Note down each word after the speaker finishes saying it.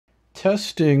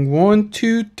Testing 1,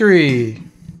 2, 3.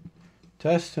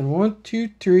 Testing 1, 2,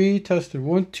 3. Testing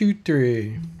 1, 2,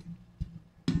 3.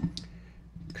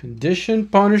 Condition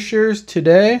punishers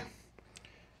today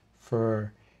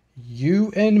for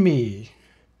you and me.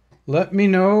 Let me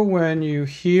know when you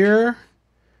hear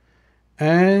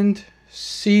and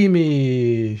see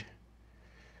me.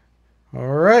 All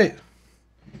right.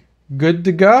 Good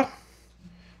to go?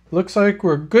 Looks like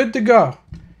we're good to go.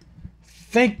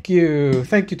 Thank you.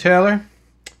 Thank you, Taylor.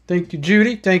 Thank you,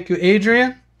 Judy. Thank you,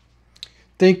 Adrian.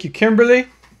 Thank you, Kimberly.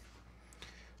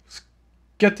 Let's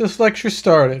get this lecture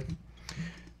started.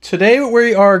 Today, what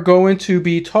we are going to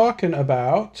be talking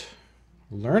about,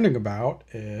 learning about,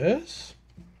 is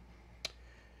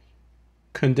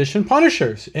condition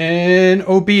punishers in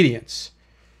obedience.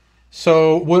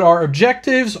 So what our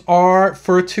objectives are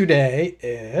for today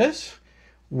is,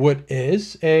 what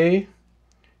is a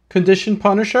condition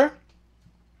punisher?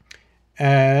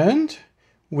 And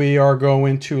we are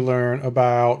going to learn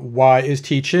about why is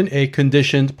teaching a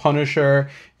conditioned punisher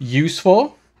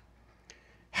useful?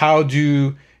 How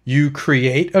do you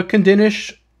create a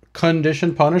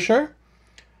condition punisher?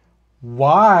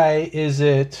 Why is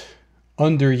it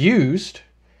underused?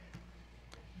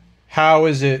 How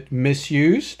is it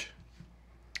misused?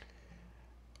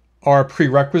 Are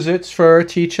prerequisites for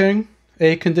teaching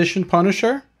a condition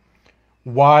punisher?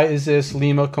 Why is this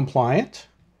LIMA compliant?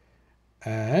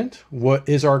 And what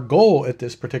is our goal at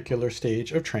this particular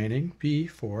stage of training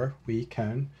before we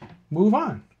can move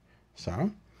on?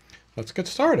 So let's get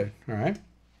started. All right.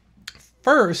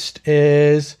 First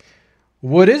is,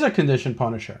 what is a condition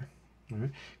punisher? All right.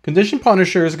 Condition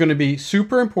punisher is going to be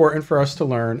super important for us to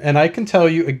learn. And I can tell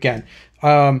you again,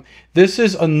 this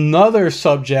is another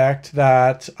subject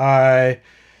that I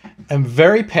am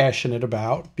very passionate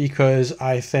about because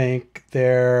I think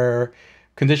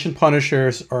condition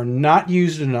punishers are not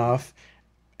used enough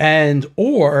and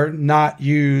or not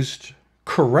used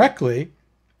correctly.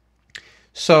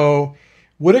 So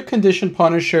what a condition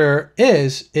punisher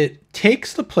is, it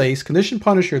takes the place, condition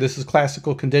punisher, this is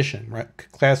classical condition, right?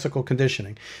 Classical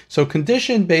conditioning. So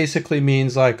condition basically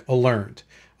means like a learned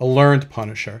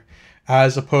punisher,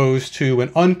 as opposed to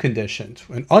an unconditioned.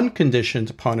 An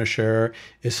unconditioned punisher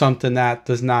is something that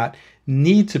does not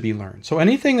need to be learned. So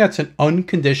anything that's an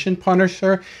unconditioned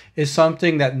punisher is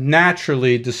something that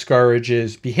naturally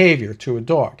discourages behavior to a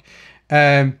dog.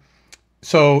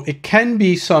 So it can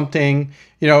be something,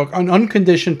 an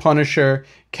unconditioned punisher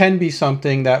can be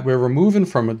something that we're removing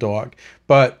from a dog.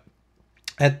 But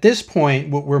at this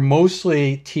point, what we're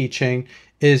mostly teaching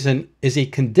is a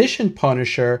conditioned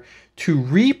punisher to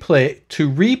replace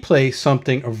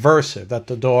something aversive that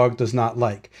the dog does not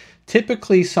like.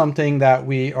 Typically something that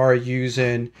we are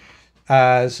using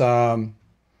as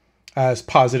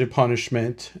positive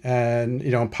punishment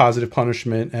and, positive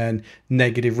punishment and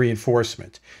negative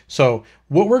reinforcement. So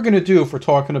what we're going to do if we're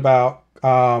talking about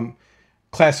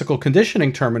classical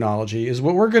conditioning terminology is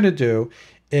what we're going to do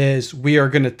is we are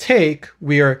going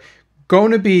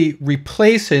to be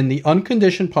replacing the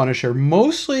unconditioned punisher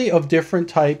mostly of different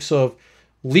types of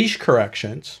leash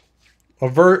corrections,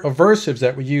 aversives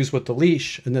that we use with the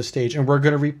leash in this stage, and we're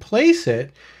going to replace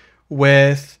it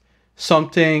with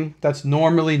something that's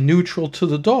normally neutral to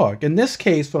the dog. In this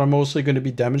case, what I'm mostly going to be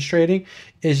demonstrating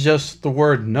is just the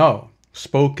word no,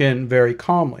 spoken very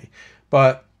calmly.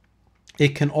 But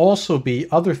it can also be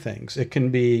other things. It can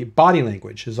be body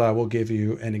language, as I will give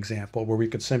you an example, where we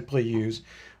could simply use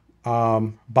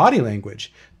body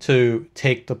language to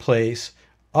take the place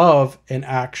of an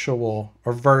actual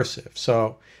aversive.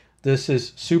 So this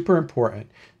is super important.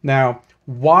 Now,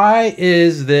 why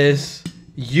is this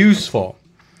useful?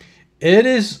 It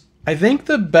is, I think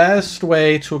the best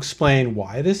way to explain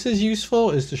why this is useful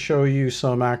is to show you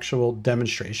some actual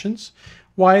demonstrations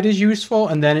why it is useful,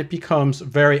 and then it becomes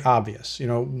very obvious.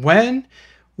 When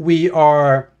we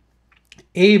are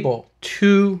able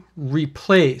to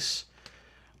replace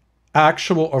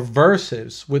actual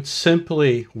aversives with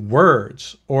simply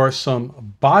words or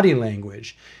some body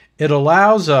language, it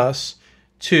allows us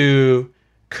to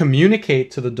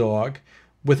communicate to the dog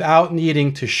without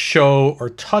needing to show or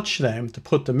touch them to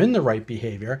put them in the right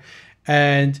behavior.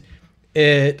 And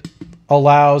it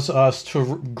allows us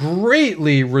to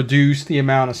greatly reduce the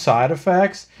amount of side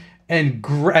effects and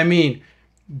greatly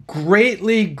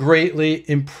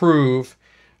improve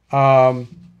how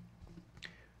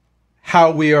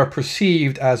we are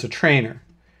perceived as a trainer.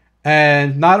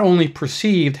 And not only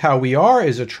perceived how we are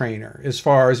as a trainer as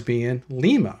far as being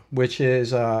LIMA, which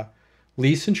is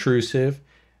least intrusive,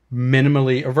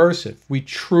 minimally aversive. We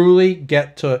truly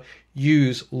get to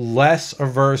use less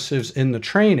aversives in the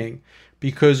training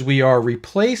because we are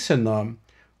replacing them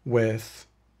with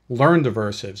learned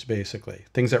aversives, basically.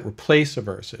 Things that replace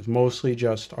aversives, mostly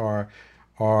just our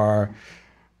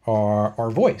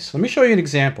voice. Let me show you an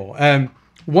example.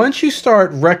 Once you start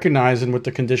recognizing what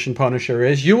the condition punisher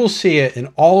is, you will see it in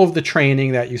all of the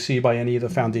training that you see by any of the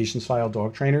foundation style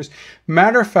dog trainers.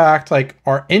 Matter of fact, like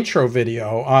our intro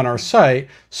video on our site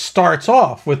starts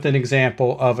off with an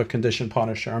example of a condition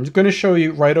punisher. I'm going to show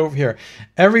you right over here.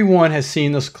 Everyone has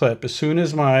seen this clip. As soon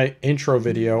as my intro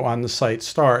video on the site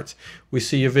starts, we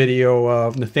see a video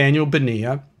of Nathaniel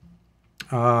Bonilla,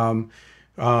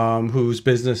 whose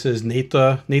business is Nate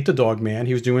the Dog Man.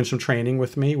 He was doing some training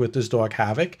with me with his dog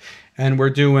Havoc, and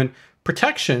we're doing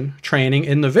protection training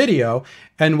in the video.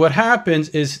 And what happens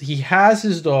is he has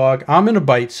his dog. I'm in a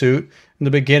bite suit in the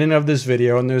beginning of this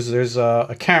video, and there's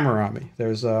a camera on me.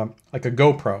 There's like a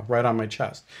GoPro right on my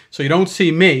chest, so you don't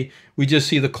see me. We just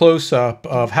see the close-up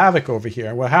of Havoc over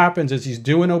here. What happens is he's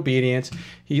doing obedience.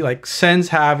 He like sends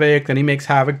Havoc, then he makes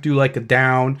Havoc do like a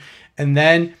down, and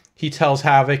then he tells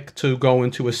Havoc to go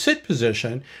into a sit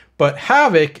position, but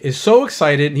Havoc is so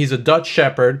excited, and he's a Dutch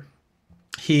Shepherd,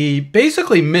 he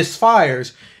basically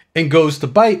misfires and goes to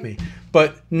bite me.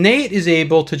 But Nate is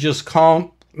able to just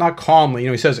not calmly,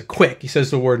 he says it quick, he says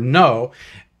the word no,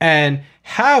 and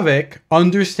Havoc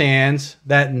understands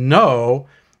that no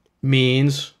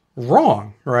means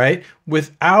wrong, right?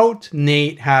 Without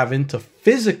Nate having to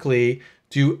physically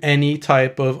do any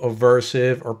type of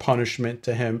aversive or punishment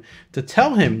to him to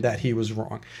tell him that he was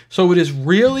wrong. So it is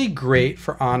really great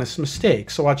for honest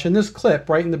mistakes. So watching this clip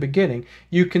right in the beginning,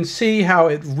 you can see how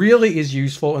it really is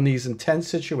useful in these intense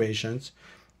situations.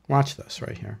 Watch this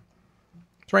right here.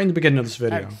 It's right in the beginning of this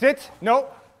video. Sit. No.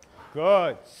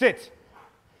 Good. Sit.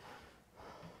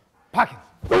 Pocket.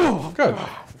 Good.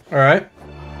 All right.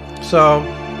 So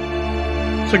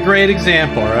it's a great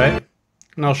example, right?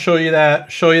 And I'll show you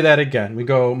that again. We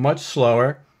go much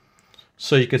slower,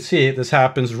 so you can see it. This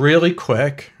happens really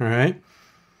quick, all right?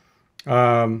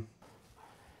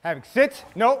 Havoc, sit.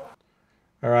 No.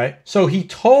 All right. So he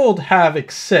told Havoc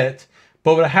sit,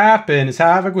 but what happened is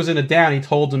Havoc was in a down. He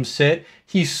told him sit.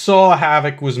 He saw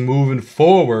Havoc was moving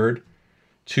forward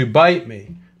to bite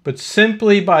me, but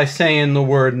simply by saying the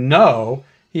word no,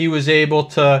 he was able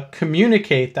to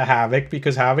communicate to Havoc,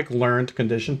 because Havoc learned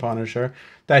condition punisher,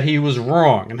 that he was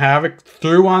wrong. And Havoc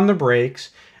threw on the brakes,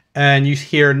 and you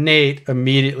hear Nate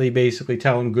immediately basically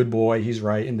tell him, good boy, he's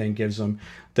right, and then gives him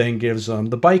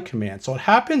the bite command. So it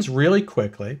happens really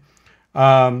quickly.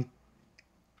 But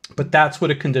that's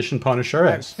what a condition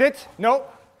punisher is. Sit. No.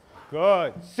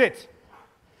 Good. Sit.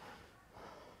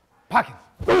 Pocket.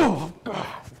 All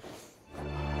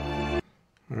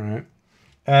right.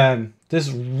 And this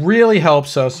really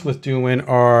helps us with doing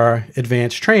our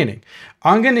advanced training.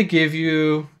 I'm going to give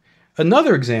you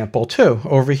another example too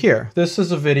over here. This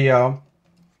is a video,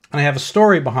 and I have a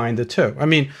story behind it too. I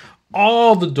mean,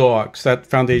 all the dogs that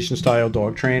foundation style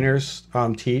dog trainers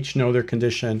teach know their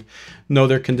condition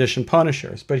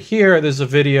punishers. But here, there's a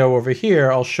video over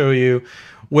here I'll show you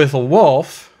with a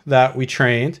wolf that we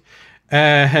trained,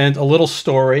 and a little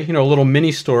story, a little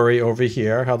mini story over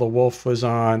here, how the wolf was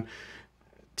on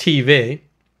TV,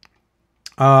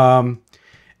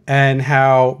 and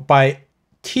how by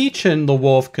teaching the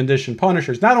wolf condition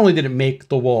punishers, not only did it make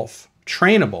the wolf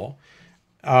trainable,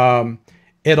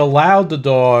 it allowed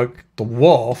the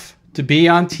wolf, to be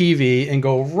on TV and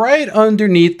go right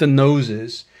underneath the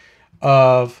noses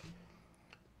of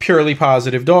purely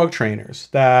positive dog trainers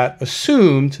that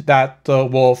assumed that the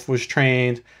wolf was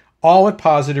trained all with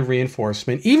positive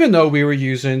reinforcement, even though we were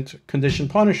using condition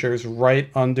punishers right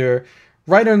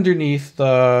underneath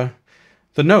the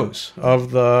nose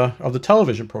of the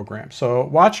television program. So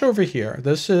watch over here.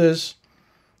 This is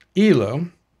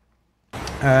Elu,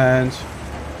 and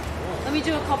let me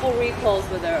do a couple recalls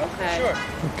with her, okay? Sure.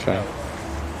 okay.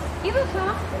 Elu,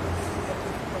 come.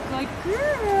 Good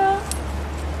girl.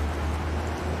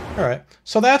 All right.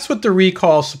 So that's what the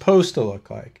recall is supposed to look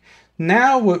like.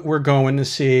 Now what we're going to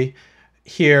see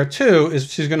here too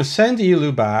is she's going to send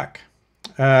Elu back.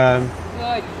 Good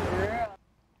girl.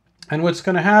 And what's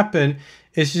going to happen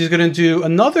is she's going to do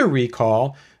another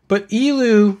recall, but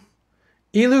Elu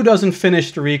doesn't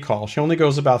finish the recall. She only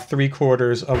goes about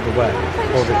 3/4 of the way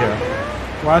over here.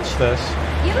 Watch this.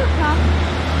 Elu, come.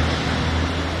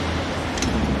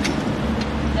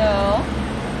 No.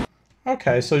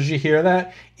 Okay, so did you hear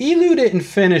that? Elu didn't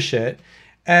finish it,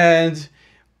 and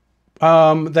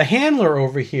the handler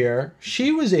over here,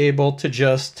 she was able to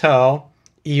just tell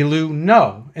Elu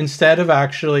no, instead of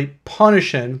actually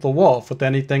punishing the wolf with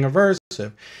anything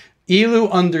aversive.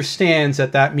 Elu understands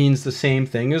that that means the same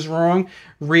thing is wrong,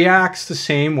 reacts the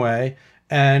same way,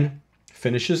 and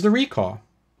finishes the recall.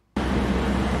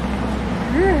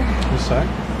 What's that?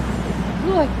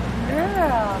 Good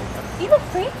girl. You look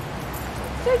great.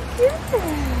 Good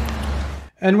girl.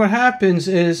 And what happens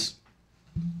is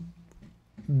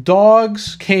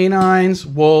dogs, canines,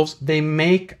 wolves, they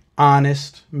make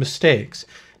honest mistakes.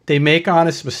 They make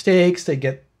honest mistakes. They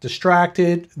get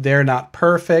distracted. They're not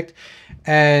perfect.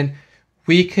 And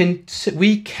we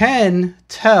can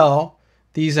tell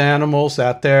these animals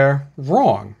that they're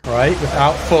wrong, right?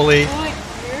 Without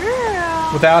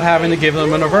having to give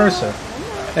them an aversive.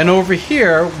 And over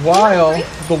here, while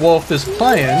the wolf is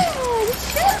playing,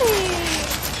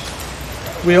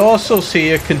 we also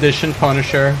see a conditioned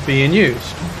punisher being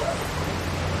used.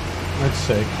 Let's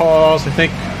see, pause. I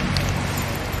think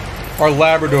our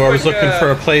Labrador is looking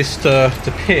for a place to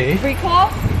pee.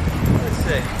 Recall? Let's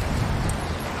see.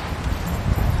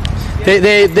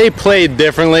 They played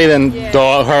differently than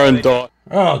her and dog.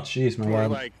 Oh, jeez, my More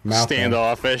lab. like Mouth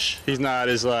standoffish. He's not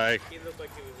as like. He looked like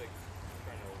he was like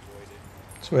trying to avoid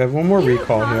it. So we have one more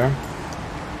recall here.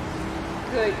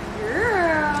 Good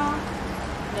girl.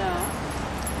 No.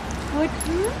 Good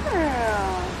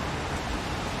girl.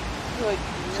 Good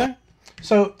girl.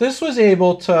 So this was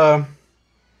able to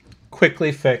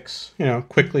quickly fix the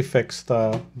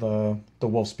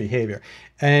wolf's behavior.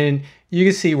 And you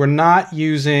can see we're not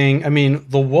using, I mean,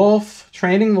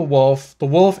 training the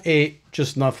wolf ate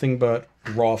just nothing but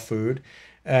raw food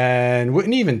and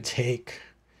wouldn't even take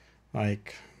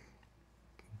like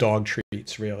dog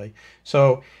treats really.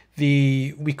 So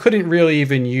we couldn't really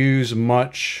even use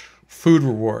much food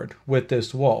reward with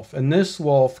this wolf. And this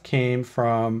wolf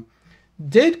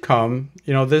did come,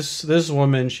 this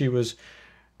woman, she was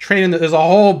training, there's a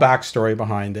whole backstory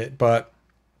behind it, but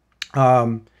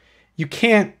you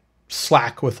can't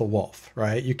slack with a wolf,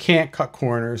 right? You can't cut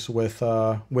corners with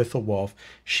a wolf.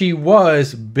 She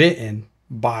was bitten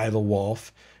by the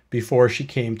wolf before she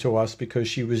came to us because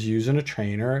she was using a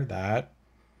trainer that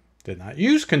did not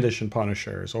use conditioned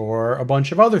punishers or a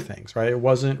bunch of other things, right? It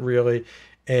wasn't really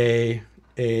a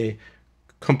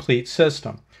complete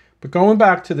system. But going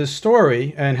back to this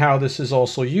story and how this is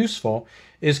also useful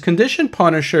is conditioned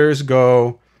punishers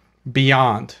go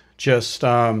beyond just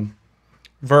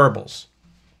verbals.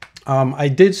 I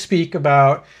did speak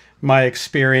about my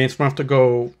experience. We don't have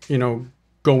to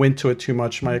go into it too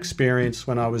much. My experience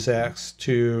when I was asked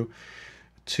to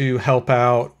help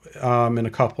out in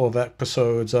a couple of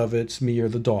episodes of It's Me or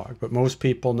the Dog. But most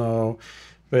people know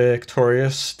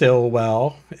Victoria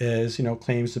Stilwell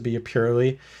claims to be a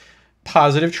purely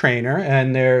positive trainer,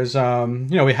 and there's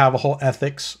we have a whole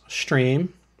ethics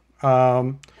stream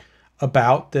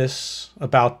about this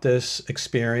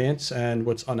experience and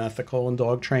what's unethical in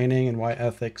dog training and why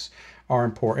ethics are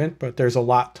important. But there's a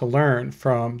lot to learn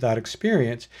from that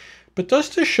experience. But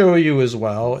just to show you as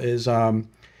well is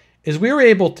we were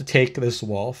able to take this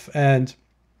wolf and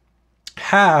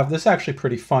have this, actually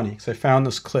pretty funny because I found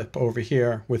this clip over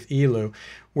here with Elu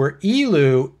where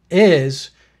Elu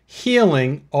is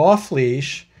healing off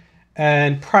leash,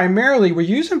 and primarily we're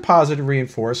using positive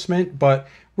reinforcement, but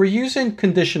we're using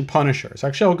conditioned punishers.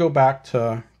 Actually, I'll go back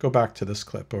to this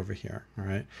clip over here. All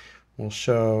right, we'll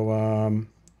show.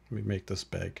 Let me make this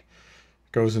big.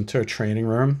 Goes into a training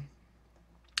room,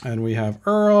 and we have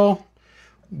Earl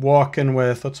walking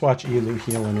with. Let's watch Elu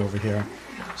healing over here.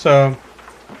 So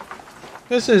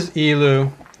this is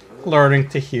Elu learning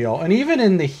to heel, and even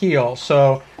in the heel,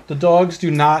 so the dogs do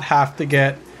not have to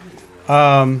get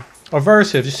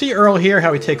aversive. You see Earl here,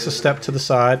 how he takes a step to the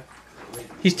side.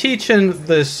 He's teaching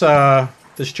this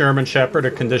German Shepherd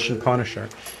a conditioned punisher.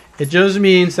 It just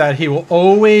means that he will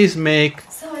always make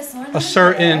a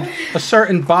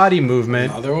certain body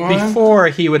movement before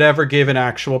he would ever give an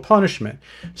actual punishment.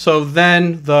 So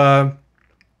then the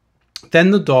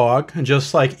dog, and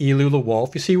just like Elu the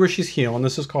wolf, you see where she's heeling.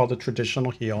 This is called a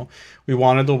traditional heel. We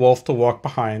wanted the wolf to walk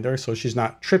behind her so she's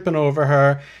not tripping over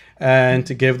her, and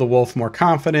to give the wolf more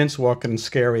confidence walking in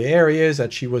scary areas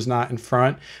that she was not in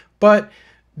front. But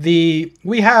we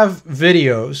have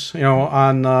videos,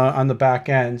 on the back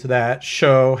end that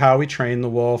show how we train the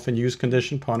wolf and use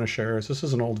conditioned punishers. This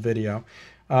is an old video,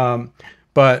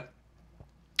 but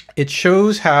it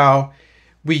shows how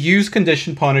we use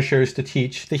conditioned punishers to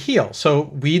teach the heel.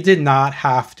 So we did not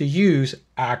have to use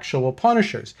actual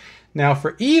punishers. Now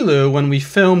for Elu, when we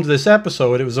filmed this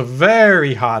episode, it was a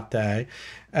very hot day,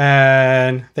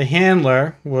 and the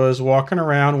handler was walking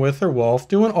around with her wolf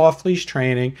doing off-leash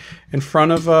training in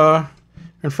front of a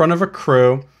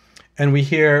crew, and we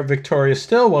hear Victoria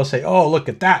Stilwell say, "Oh, look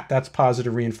at that, that's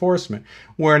positive reinforcement,"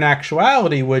 where in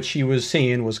actuality what she was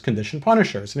seeing was conditioned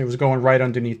punishers, and it was going right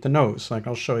underneath the nose. Like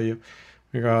I'll show you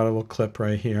We got a little clip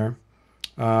right here.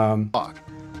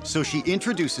 So she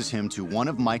introduces him to one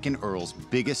of Mike and Earl's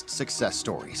biggest success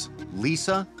stories,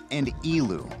 Lisa and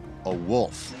Elu, a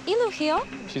wolf. Elu here?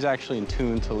 She's actually in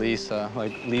tune to Lisa.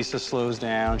 Like, Lisa slows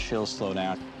down, she'll slow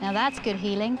down. Now that's good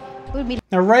healing. Would be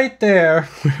Now right there,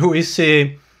 we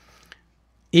see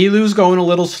Elu's going a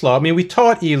little slow. I mean, we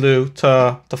taught Elu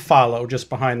to follow just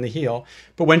behind the heel,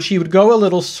 but when she would go a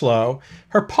little slow,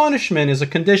 her punishment is a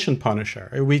condition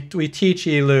punisher. We teach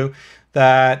Elu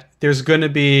that there's going to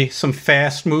be some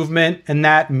fast movement, and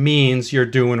that means you're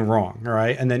doing wrong, all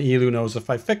right? And then Elu knows if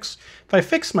I fix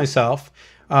myself,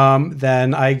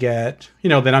 then I get,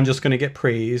 then I'm just going to get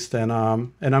praised, and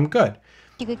I'm good.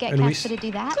 you could get And we Casper to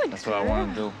do that. That's what I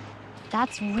want to do.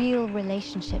 That's real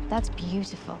relationship. That's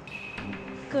beautiful.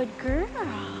 Good girl.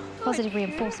 Positive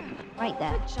reinforcement right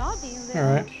there. Good job, Elu.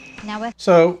 All right. Now we're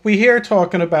So we hear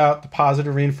talking about the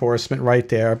positive reinforcement right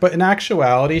there, but in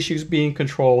actuality, she's being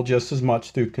controlled just as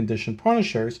much through conditioned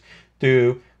punishers,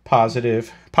 through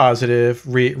positive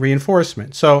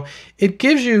reinforcement. So it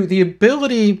gives you the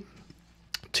ability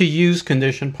to use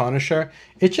conditioned punisher.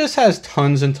 It just has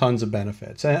tons and tons of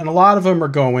benefits, and a lot of them are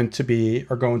going to be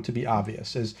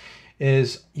obvious. Is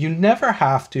you never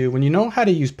have to, when you know how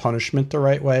to use punishment the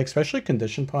right way, especially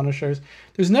conditioned punishers,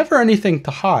 there's never anything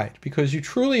to hide because you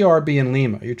truly are being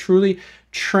LIMA. You're truly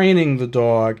training the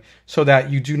dog so that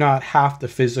you do not have to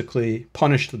physically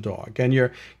punish the dog, and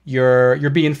you're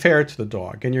being fair to the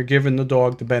dog, and you're giving the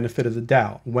dog the benefit of the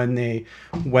doubt when they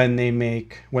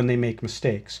make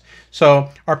mistakes.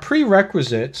 So our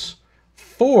prerequisites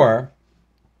for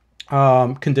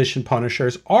conditioned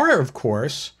punishers are, of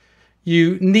course,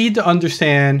 you need to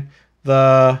understand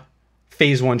the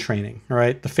phase 1 training,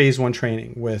 right? The phase 1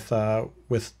 training with a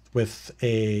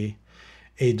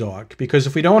dog, because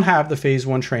if we don't have the phase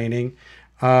 1 training,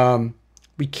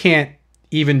 we can't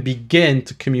even begin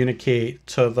to communicate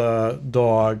to the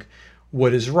dog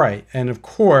what is right. And of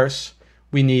course,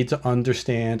 we need to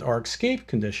understand our escape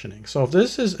conditioning. So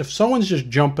if someone's just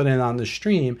jumping in on the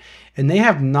stream and they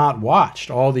have not watched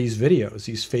all these videos,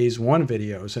 these phase 1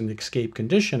 videos and escape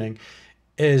conditioning,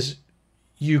 is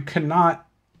you cannot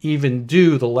even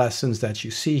do the lessons that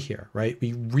you see here, right?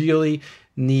 We really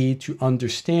need to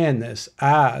understand this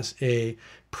as a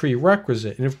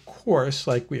prerequisite. And of course,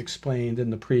 like we explained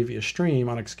in the previous stream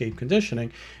on escape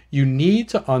conditioning, you need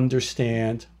to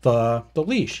understand the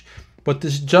leash. But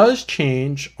this does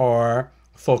change our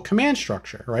full command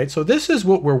structure, right? So this is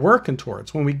what we're working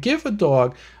towards. When we give a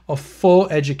dog a full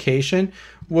education,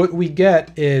 what we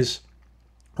get is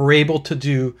we're able to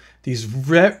do these,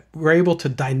 we're able to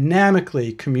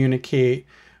dynamically communicate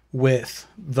with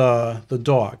the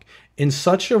dog in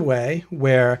such a way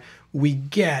where we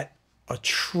get a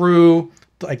true,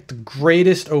 like the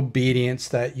greatest obedience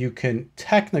that you can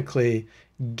technically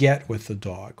get with the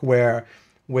dog, where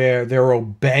they're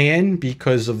obeying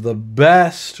because of the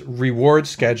best reward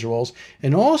schedules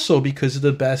and also because of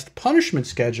the best punishment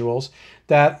schedules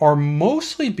that are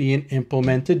mostly being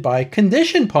implemented by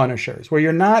condition punishers, where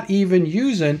you're not even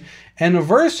using an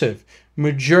aversive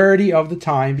majority of the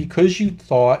time because you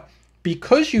taught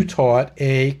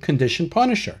a condition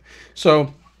punisher.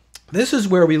 So this is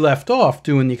where we left off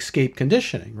doing the escape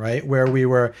conditioning, right? Where we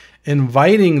were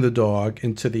inviting the dog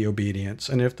into the obedience,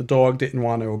 and if the dog didn't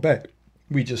want to obey,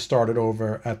 we just started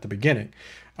over at the beginning.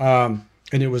 And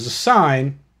it was a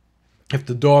sign, if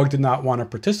the dog did not want to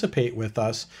participate with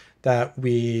us, that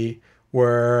we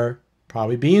were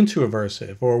probably being too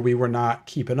aversive, or we were not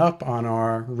keeping up on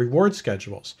our reward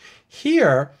schedules.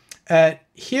 Here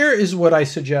is what I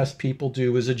suggest people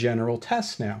do as a general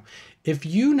test now. If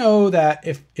you know that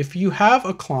if you have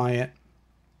a client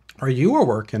or you are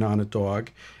working on a dog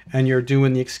and you're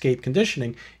doing the escape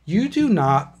conditioning, you do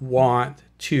not want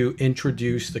to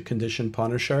introduce the condition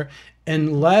punisher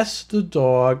unless the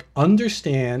dog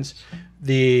understands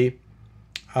the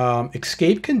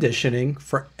escape conditioning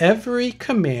for every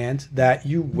command that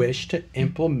you wish to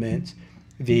implement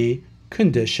the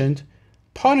conditioned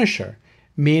punisher.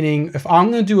 Meaning, if I'm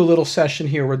going to do a little session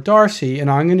here with Darcy and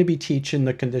I'm going to be teaching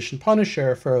the conditioned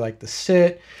punisher for like the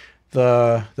sit,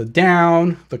 the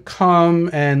down, the come,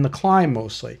 and the climb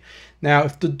mostly. Now,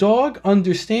 if the dog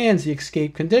understands the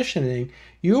escape conditioning,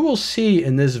 you will see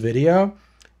in this video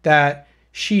that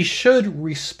she should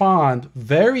respond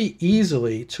very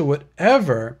easily to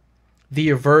whatever the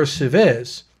aversive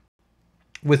is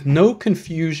with no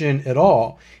confusion at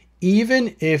all,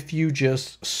 even if you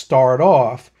just start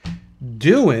off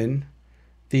doing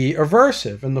the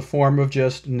aversive in the form of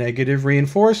just negative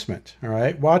reinforcement. All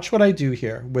right, watch what I do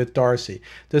here with Darcy.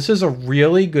 This is a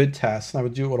really good test, and I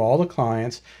would do it with all the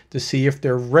clients to see if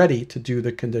they're ready to do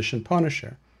the condition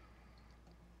punisher.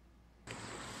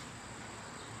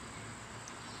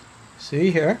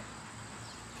 See here,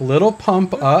 a little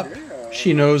pump up,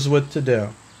 she knows what to do.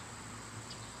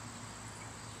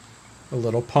 A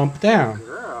little pump down,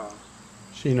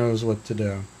 she knows what to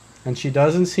do. And she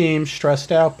doesn't seem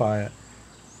stressed out by it.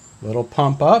 Little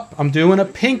pump up. I'm doing a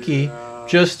pinky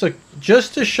just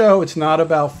to show it's not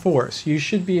about force. You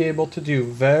should be able to do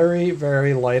very,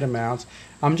 very light amounts.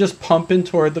 I'm just pumping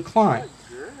toward the climb.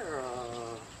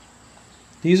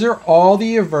 These are all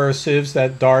the aversives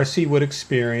that Darcy would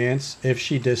experience if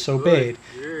she disobeyed.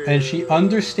 And she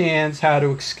understands how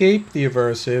to escape the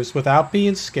aversives without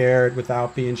being scared,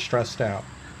 without being stressed out.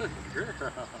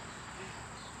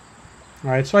 All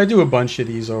right, so I do a bunch of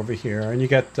these over here, and you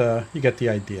get the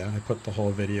idea. I put the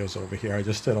whole videos over here. I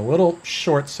just did a little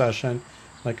short session,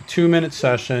 like a 2-minute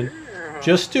session,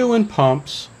 just doing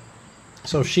pumps.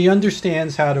 So if she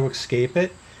understands how to escape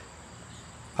it,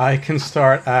 I can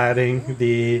start adding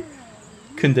the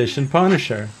condition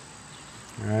punisher.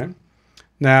 All right.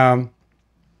 Now,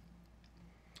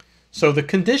 so the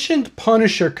conditioned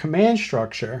punisher command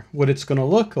structure, what it's going to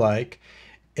look like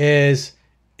is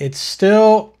it's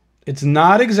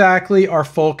not exactly our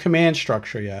full command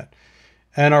structure yet.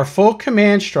 And our full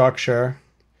command structure,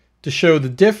 to show the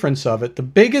difference of it, the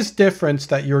biggest difference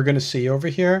that you're going to see over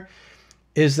here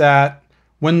is that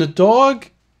when the dog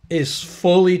is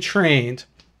fully trained,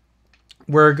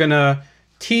 we're going to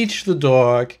teach the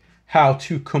dog how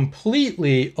to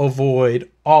completely avoid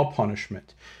all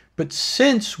punishment. But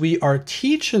since we are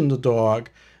teaching the dog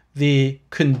the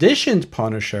conditioned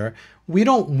punisher, we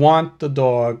don't want the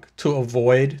dog to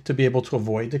be able to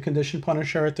avoid the conditioned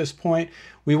punisher at this point.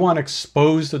 We want to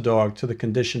expose the dog to the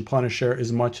conditioned punisher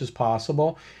as much as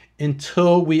possible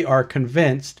until we are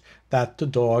convinced that the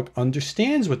dog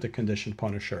understands what the conditioned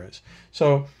punisher is.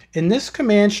 So in this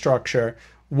command structure,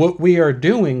 what we are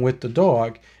doing with the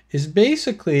dog is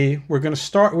basically always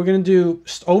start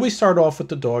off with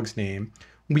the dog's name.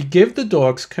 We give the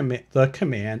dog's the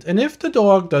command, and if the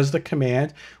dog does the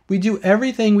command, we do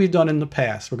everything we've done in the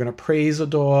past. We're going to praise the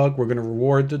dog, we're going to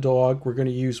reward the dog, we're going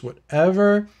to use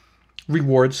whatever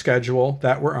reward schedule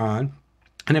that we're on.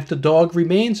 And if the dog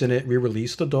remains in it, we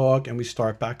release the dog and we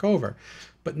start back over.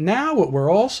 But now what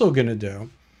we're also going to do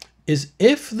is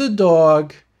if the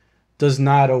dog does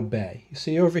not obey. You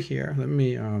see over here, let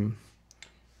me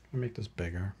make this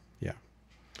bigger. Yeah,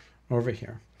 over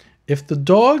here. If the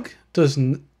dog does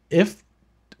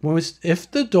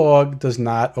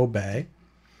not obey,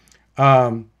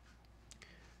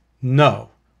 no.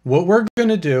 What we're going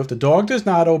to do, if the dog does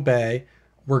not obey,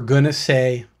 we're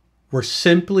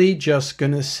simply just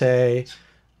going to say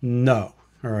no,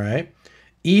 all right?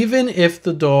 Even if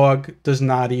the dog does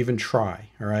not even try,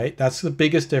 all right? That's the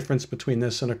biggest difference between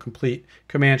this and a complete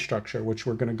command structure, which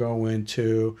we're going to go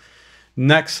into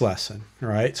next lesson, all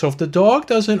right? So if the dog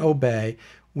doesn't obey,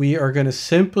 we are going to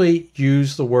simply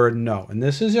use the word no. And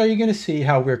this is how you're going to see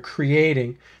how we're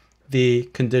creating the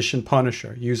condition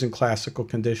punisher using classical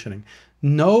conditioning.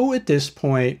 No at this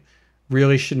point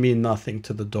really should mean nothing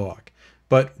to the dog,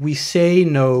 but we say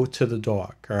no to the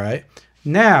dog, all right?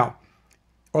 Now,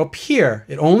 up here,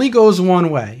 it only goes one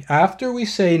way. After we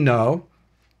say no,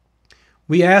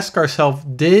 we ask ourselves,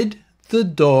 did the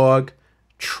dog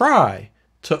try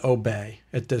to obey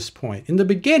at this point? In the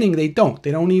beginning, they don't.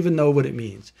 They don't even know what it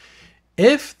means.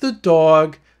 If the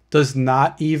dog does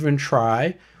not even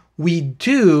try, we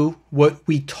do what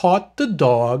we taught the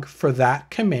dog for that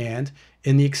command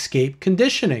in the escape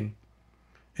conditioning.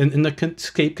 In the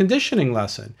escape conditioning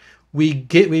lesson, we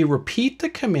repeat the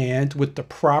command with the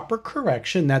proper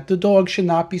correction that the dog should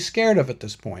not be scared of at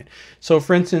this point. So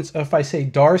for instance, if I say,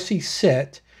 Darcy,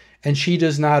 sit, and she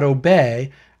does not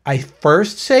obey, I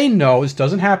first say no. This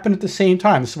doesn't happen at the same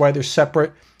time. This is why these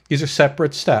are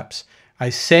separate steps. I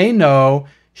say no.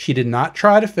 She did not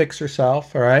try to fix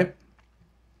herself, all right?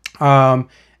 And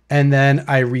then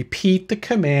I repeat the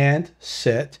command,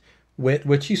 sit,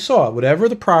 which you saw, whatever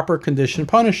the proper condition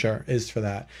punisher is for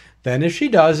that. Then if she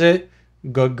does it,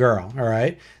 good girl, all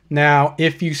right? Now,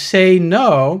 if you say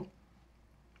no,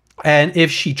 and if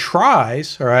she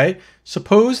tries, all right,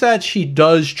 suppose that she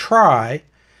does try,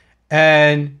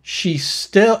 and she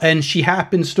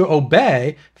happens to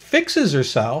obey, fixes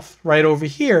herself right over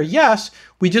here, yes,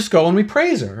 we just go and we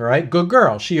praise her, all right? Good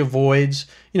girl. She avoids,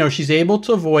 she's able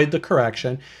to avoid the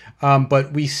correction.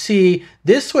 But we see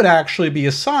this would actually be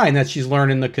a sign that she's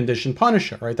learning the conditioned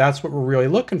punisher, right? That's what we're really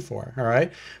looking for, all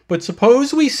right? But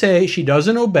suppose we say she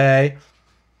doesn't obey.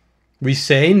 We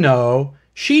say no.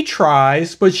 She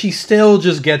tries, but she still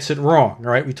just gets it wrong,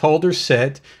 all right? We told her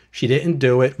sit. She didn't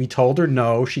do it. We told her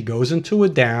no. She goes into a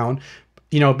down,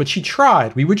 but she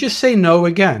tried. We would just say no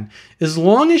again. As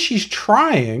long as she's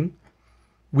trying,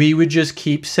 we would just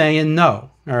keep saying no,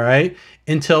 all right,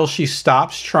 until she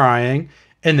stops trying,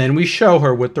 and then we show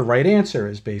her what the right answer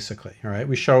is, basically, all right?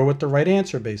 We show her what the right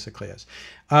answer basically is.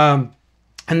 And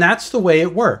that's the way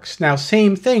it works. Now,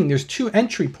 same thing, there's 2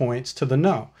 entry points to the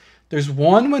no. There's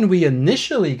one when we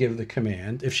initially give the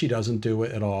command, if she doesn't do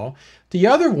it at all. The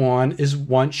other one is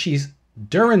once she's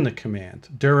during the command,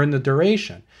 during the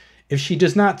duration. If she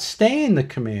does not stay in the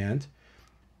command,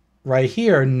 right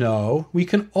here, no, we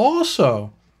can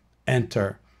also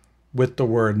enter with the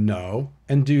word no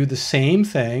and do the same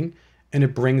thing, and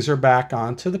it brings her back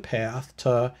onto the path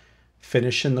to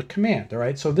finishing the command, all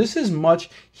right? So this is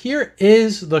here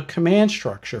is the command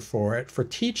structure for it, for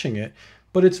teaching it,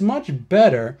 but it's much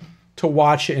better to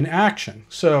watch it in action.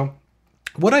 So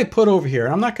what I put over here,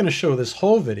 and I'm not going to show this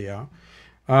whole video,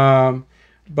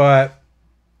 but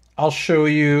I'll show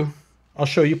you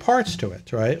parts to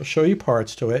it, right? I'll show you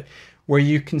parts to it where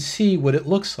you can see what it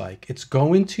looks like. It's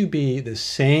going to be the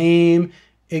same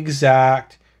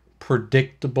exact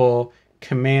predictable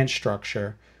command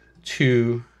structure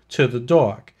to the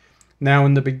dog. Now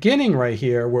in the beginning right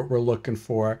here, what we're looking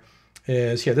for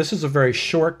is, this is a very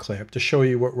short clip to show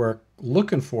you what we're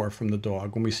looking for from the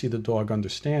dog when we see the dog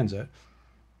understands it.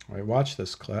 All right, watch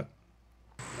this clip.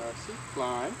 Darcy,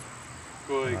 climb.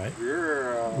 Good right.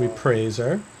 girl. We praise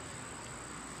her.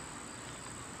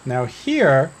 Now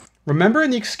here, remember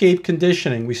in the escape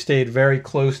conditioning, we stayed very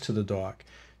close to the dog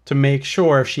to make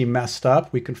sure if she messed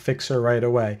up, we could fix her right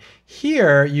away.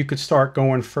 Here, you could start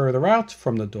going further out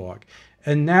from the dog.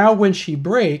 And now when she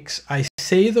breaks, I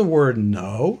say the word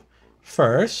no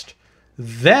first,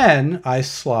 then I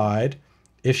slide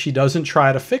if she doesn't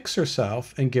try to fix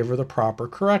herself and give her the proper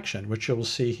correction, which you'll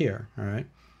see here, all right?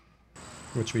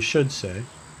 Which we should see.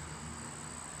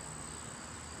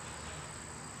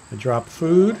 I drop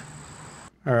food.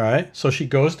 All right, so she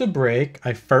goes to break.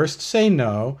 I first say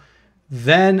no,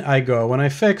 then I go and I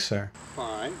fix her.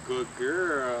 Fine, good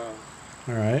girl.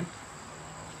 All right.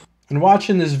 And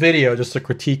watching this video just to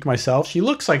critique myself, she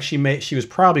looks like she was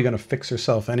probably going to fix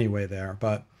herself anyway there,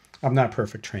 but I'm not a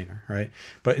perfect trainer, right?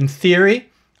 But in theory,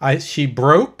 she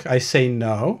broke, I say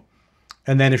no,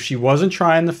 and then if she wasn't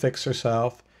trying to fix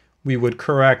herself, we would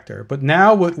correct her. But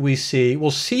now what we'll see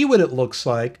what it looks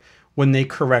like when they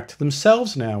correct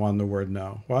themselves now on the word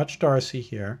no. Watch Darcy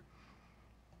here.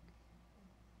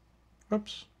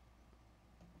 Whoops.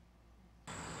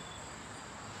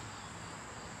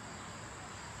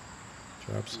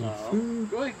 Drop some food.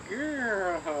 Good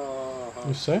girl.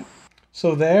 You see?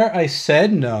 So there I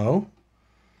said no.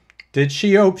 Did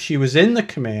she open? She was in the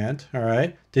command, all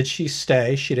right? Did she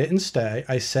stay? She didn't stay.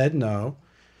 I said no.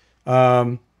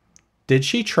 Did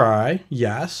she try?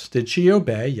 Yes. Did she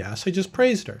obey? Yes. I just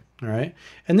praised her, all right?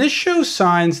 And this shows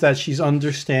signs that she's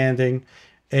understanding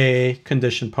a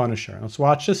conditioned punisher. Let's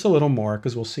watch this a little more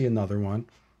because we'll see another one.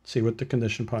 See what the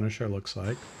conditioned punisher looks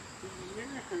like.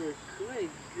 Good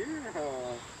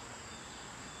girl.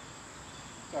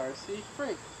 Darcy,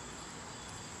 freak.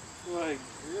 Good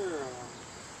girl.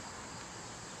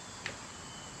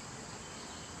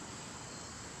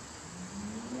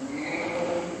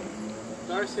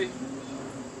 Darcy.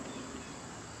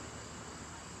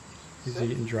 He's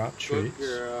eating drop treats. Good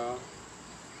girl.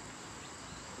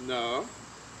 No.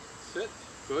 Sit.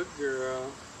 Good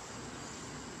girl.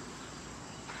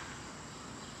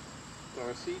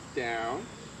 Darcy, down.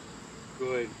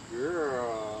 Good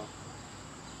girl.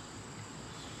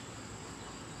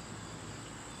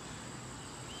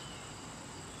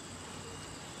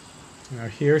 Now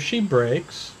here she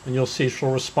breaks, and you'll see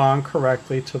she'll respond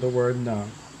correctly to the word no.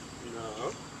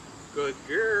 No. Good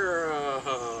girl.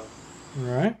 All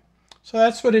right. So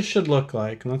that's what it should look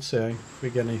like. Let's see if we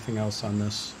get anything else on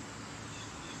this.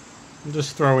 I'm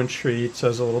just throwing treats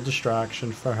as a little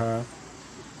distraction for her.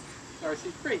 Darcy,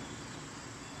 free.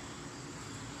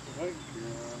 Good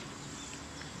girl.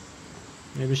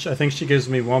 Maybe I think she gives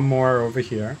me one more over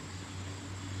here.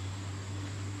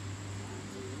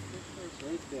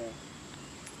 Right there.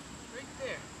 Right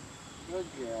there. Good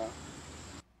girl.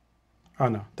 Oh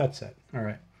no, that's it. All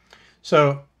right.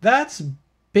 So that's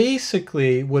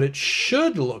basically what it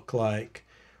should look like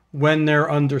when they're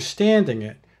understanding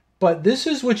it. But this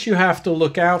is what you have to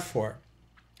look out for.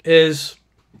 Is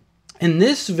in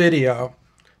this video,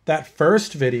 that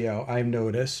first video I've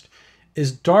noticed,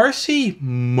 is Darcy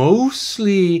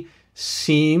mostly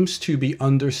seems to be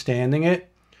understanding it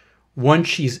once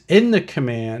she's in the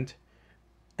command,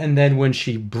 and then when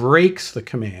she breaks the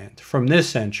command from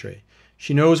this entry.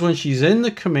 She knows when she's in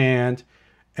the command,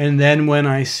 and then when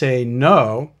I say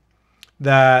no,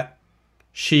 that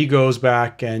she goes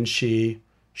back and she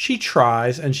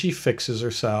tries and she fixes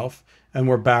herself, and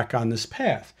we're back on this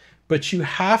path. But you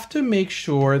have to make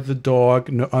sure the dog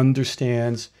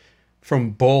understands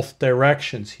from both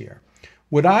directions here.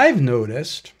 What I've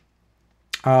noticed,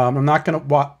 I'm not going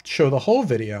to show the whole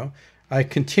video. I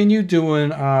continue doing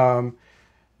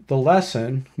the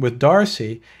lesson with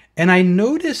Darcy, and I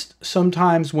noticed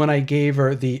sometimes when I gave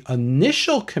her the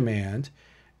initial command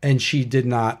and she did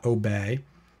not obey,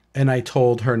 and I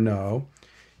told her no,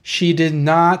 she did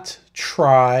not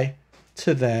try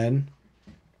to then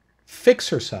fix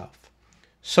herself.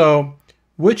 So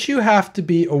what you have to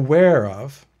be aware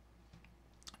of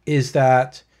is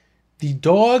that the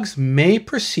dogs may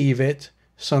perceive it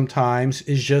sometimes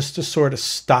is just to sort of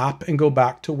stop and go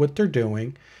back to what they're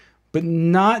doing, but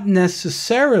not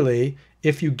necessarily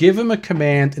if you give them a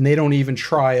command and they don't even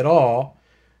try at all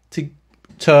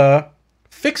to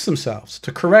fix themselves,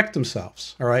 to correct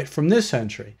themselves, all right, from this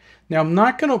entry. Now, I'm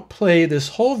not going to play this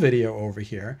whole video over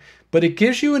here, but it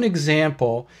gives you an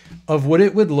example of what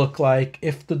it would look like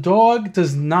if the dog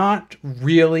does not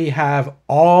really have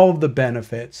all the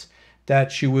benefits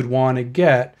that you would want to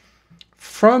get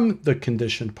from the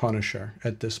conditioned punisher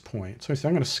at this point. So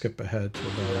I'm going to skip ahead to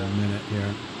about a minute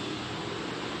here.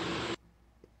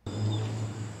 All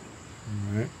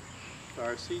right.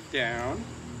 Darcy down.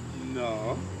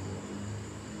 No.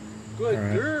 Good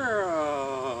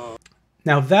girl.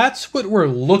 Now that's what we're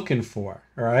looking for,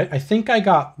 all right? I think I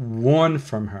got one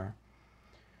from her.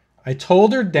 I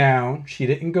told her down. She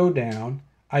didn't go down.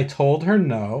 I told her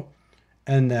no.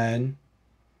 And then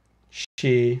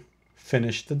she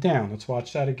finished the down. Let's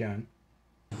watch that again.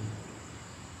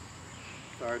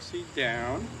 Darcy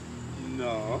down.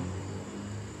 No.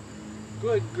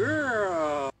 Good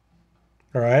girl.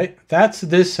 All right, that's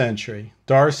this entry.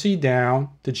 Darcy down.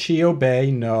 Did she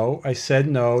obey? No. I said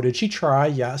no. Did she try?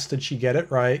 Yes. Did she get it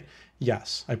right?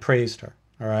 Yes. I praised her.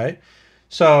 All right.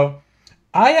 So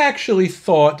I actually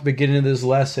thought at the beginning of this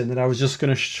lesson that I was just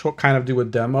going to kind of do a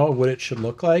demo of what it should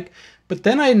look like. But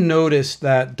then I noticed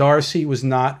that Darcy was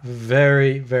not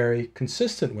very, very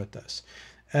consistent with this.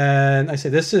 And I say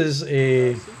this is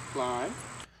a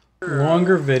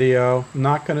longer video. I'm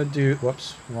not going to do,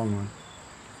 whoops, wrong one.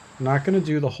 I'm not going to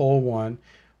do the whole one.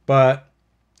 But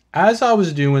as I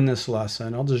was doing this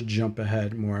lesson, I'll just jump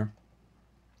ahead more,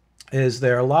 is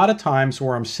there a lot of times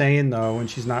where I'm saying no and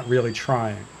she's not really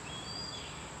trying.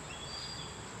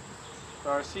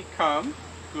 Darcy, come.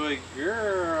 Good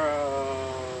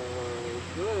girl.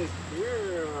 Good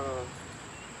girl.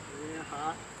 Very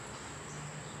hot.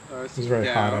 Darcy, It's very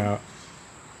hot down. out.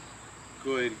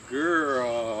 Good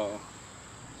girl.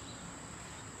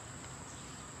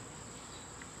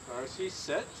 Darcy,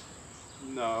 sit.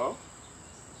 No.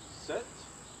 Sit.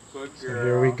 Good girl. So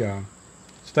here we go.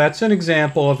 So that's an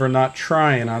example of her not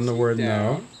trying on the word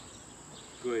no.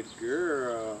 Good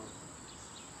girl.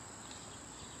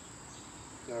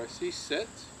 Darcy, sit.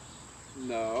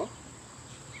 No.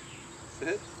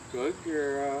 Sit. Good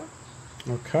girl.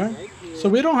 Okay. So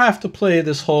we don't have to play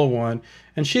this whole one.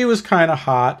 And she was kind of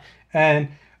hot. And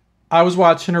I was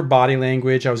watching her body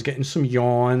language. I was getting some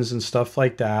yawns and stuff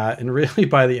like that. And really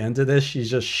by the end of this,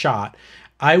 she's just shot.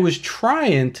 I was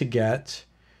trying to get,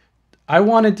 I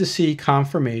wanted to see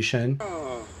confirmation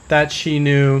that she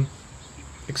knew,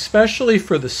 especially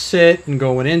for the sit and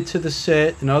going into the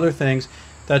sit and other things,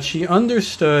 that she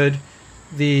understood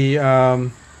the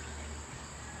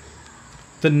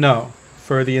no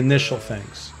for the initial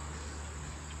things.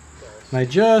 And I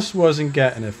just wasn't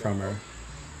getting it from her.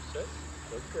 Sit.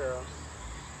 Good girl.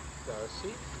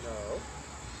 Darcy, no.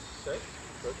 Sit.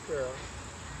 Good girl.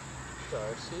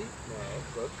 Darcy,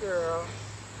 no. Good girl.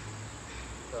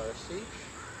 Darcy,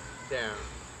 down.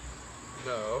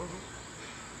 No.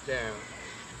 Down.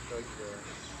 Good girl.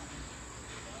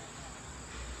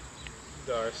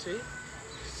 Darcy,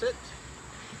 sit.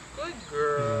 Good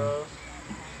girl.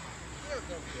 You're a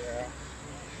good girl.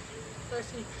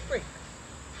 Darcy, break.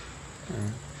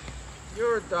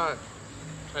 You're done.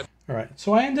 All right,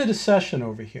 so I ended a session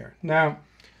over here. Now,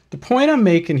 the point I'm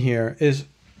making here is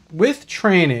with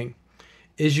training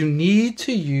is you need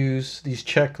to use these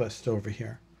checklists over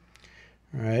here.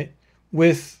 All right,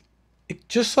 with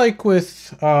just like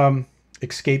with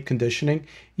escape conditioning,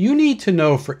 you need to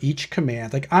know for each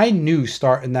command. Like I knew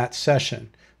starting that session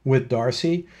with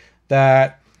Darcy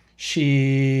that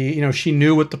She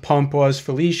knew what the pump was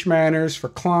for leash manners, for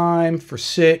climb, for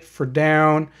sit, for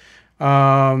down,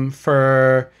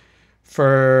 for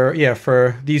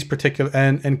these particular,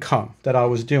 and come that I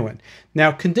was doing.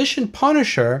 Now, condition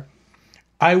punisher,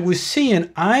 I was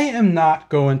seeing, I am not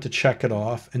going to check it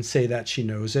off and say that she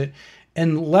knows it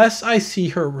unless I see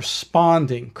her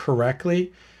responding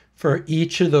correctly for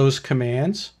each of those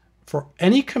commands. For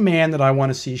any command that I want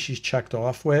to see she's checked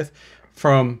off with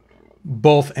from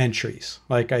both entries,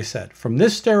 like I said, from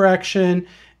this direction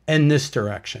and this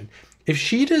direction. If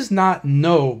she does not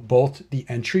know both the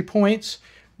entry points,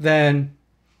 then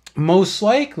most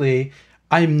likely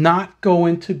I'm not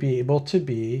going to be able to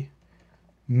be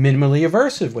minimally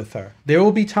aversive with her. There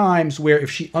will be times where if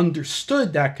she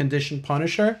understood that condition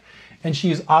punisher and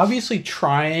she is obviously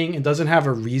trying and doesn't have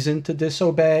a reason to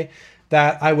disobey,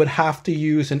 that I would have to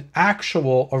use an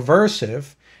actual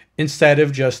aversive instead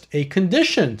of just a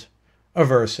conditioned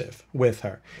aversive with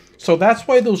her. So that's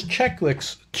why those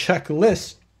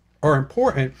checklists are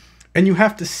important, and you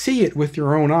have to see it with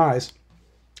your own eyes,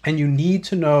 and you need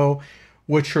to know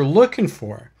what you're looking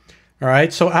for. All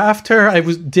right. So after I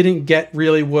didn't get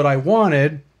really what I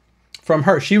wanted from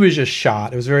her, she was just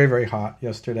shot. It was very, very hot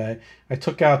yesterday. I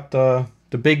took out the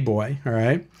big boy, all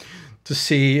right, to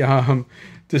see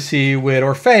with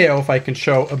Orfeo if I can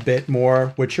show a bit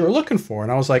more what you were looking for.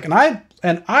 And I was like,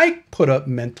 and I put up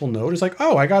mental note. It's like,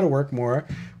 oh, I got to work more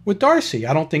with Darcy.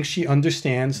 I don't think she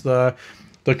understands the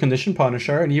condition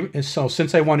punisher. And so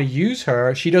since I want to use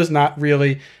her, she does not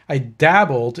really, I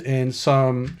dabbled in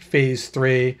some phase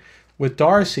 3 with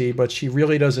Darcy, but she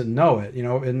really doesn't know it.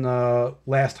 In the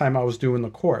last time I was doing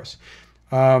the course,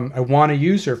 I want to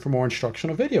use her for more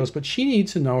instructional videos, but she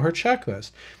needs to know her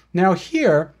checklist. Now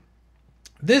here,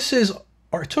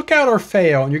 I took out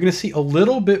Orfeo, and you're going to see a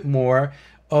little bit more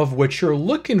of what you're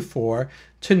looking for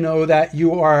to know that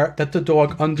that the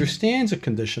dog understands a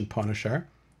condition punisher.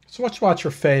 So let's watch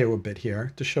Orfeo a bit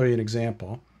here to show you an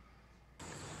example.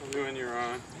 When you're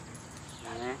on.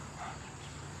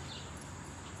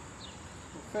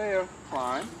 Orfeo,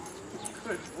 climb.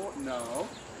 Good boy. No.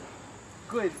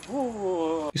 Good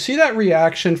boy. You see that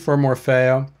reaction from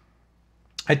Orfeo?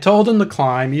 I told him to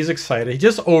climb. He's excited. He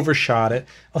just overshot it.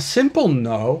 A simple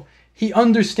no. He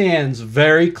understands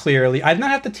very clearly. I did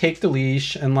not have to take the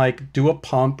leash and do a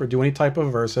pump or do any type of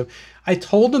aversive. I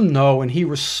told him no, and he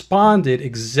responded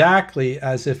exactly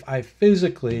as if I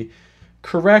physically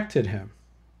corrected him.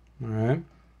 All right.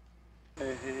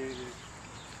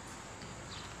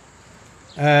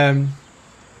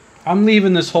 I'm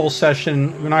leaving this whole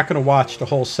session. We're not going to watch the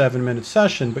whole 7-minute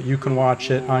session, but you can watch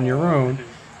it on your own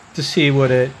to see what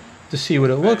it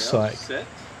looks like.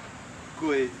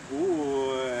 Good boy.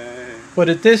 But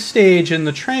at this stage in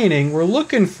the training, we're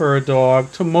looking for a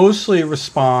dog to mostly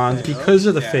respond because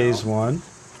of the phase 1.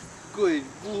 Good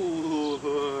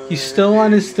boy. He's still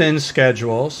on his thin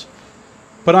schedules,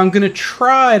 but I'm going to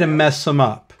try to mess him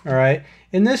up. All right.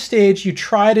 In this stage, you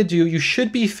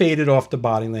should be faded off the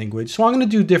body language. So I'm going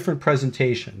to do different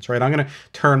presentations, right? I'm going to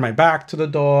turn my back to the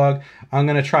dog. I'm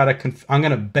going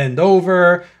to bend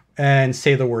over and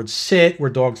say the word sit, where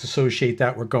dogs associate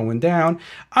that we're going down.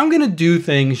 I'm going to do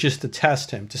things just to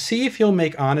test him, to see if he'll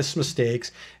make honest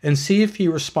mistakes and see if he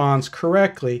responds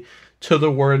correctly to the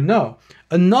word no.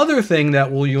 Another thing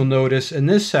that you'll notice in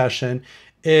this session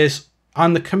is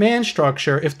on the command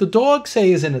structure, if the dog,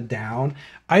 say, is in a down,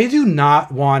 I do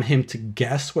not want him to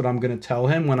guess what I'm going to tell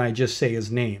him when I just say his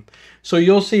name. So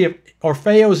you'll see if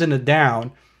Orfeo is in a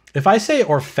down, if I say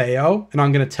Orfeo and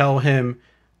I'm going to tell him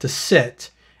to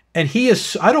sit, and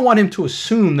I don't want him to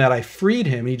assume that I freed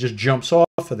him and he just jumps off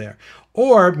of there.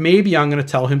 Or maybe I'm going to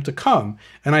tell him to come,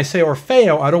 and I say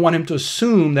Orfeo, I don't want him to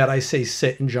assume that I say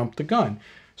sit and jump the gun.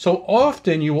 So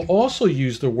often you will also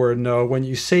use the word no when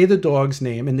you say the dog's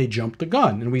name and they jump the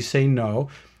gun, and we say no,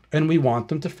 and we want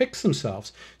them to fix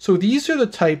themselves. So these are the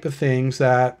type of things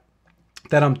that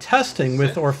I'm testing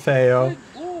with Orfeo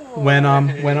when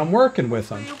I'm working with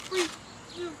him.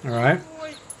 All right.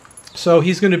 So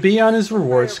he's going to be on his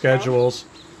reward schedules.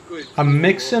 I'm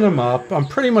mixing them up. I'm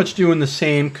pretty much doing the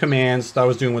same commands that I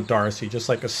was doing with Darcy, just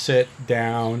like a sit,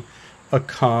 down, a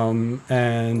come,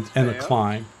 and a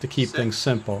climb to keep things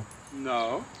simple.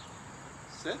 No.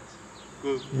 Sit.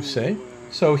 Good. You see?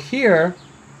 So here,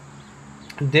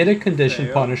 did a condition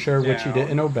punisher, which he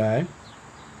didn't obey.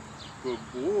 Good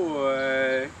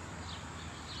boy.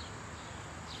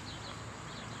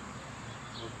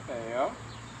 Orfeo.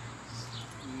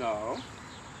 No.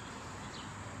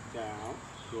 Down.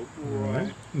 Good boy.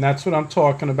 Right. And that's what I'm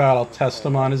talking about. I'll test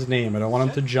him on his name. I don't want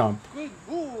him to jump. Good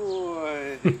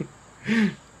boy.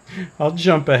 I'll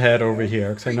jump ahead over here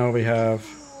because I know we have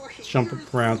Let's jump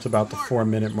around to about the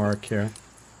 4-minute mark here.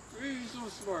 You're so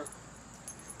smart.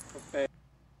 Okay.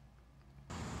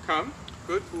 Come.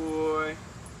 Good boy.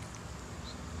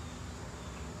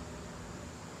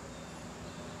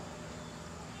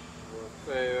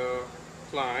 Fail.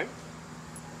 Climb.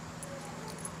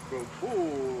 Good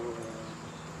boy.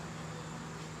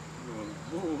 Good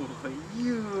boy.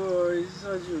 You're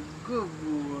such a good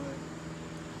boy.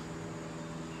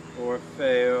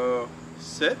 Orfeo,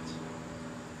 sit.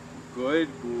 Good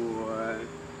boy.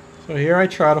 So here I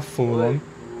try to fool Good him,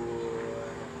 boy.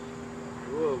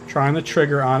 Good trying to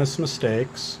trigger honest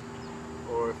mistakes.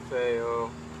 Orfeo,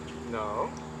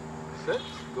 no. Sit.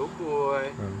 Good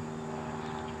boy.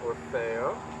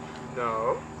 Orfeo,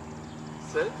 no.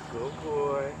 Sit. Good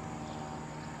boy.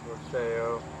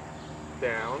 Orfeo,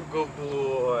 down. Good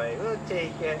boy. We'll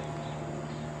take it.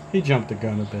 He jumped the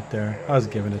gun a bit there. I was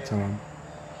giving it to him.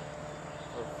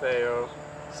 Orfeo,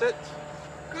 sit.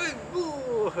 Good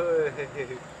boy.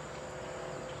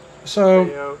 So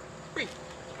Orfeo, free.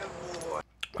 Good boy.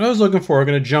 what I was looking for, we're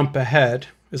going to jump ahead,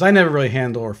 is I never really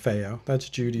handle Orfeo. That's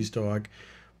Judy's dog.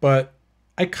 But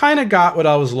I kind of got what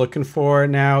I was looking for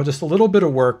now. Just a little bit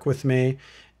of work with me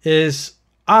is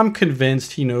I'm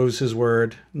convinced he knows his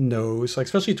word knows, like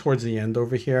especially towards the end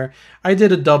over here. I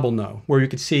did a double no where you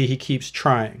could see he keeps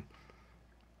trying.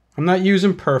 I'm not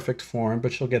using perfect form,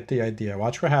 but you'll get the idea.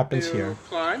 Watch what happens here.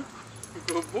 Climb.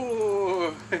 Good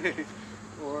boy.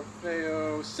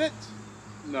 Orfeo, sit.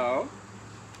 No.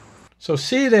 So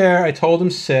see there, I told him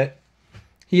sit.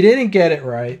 He didn't get it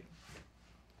right.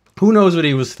 Who knows what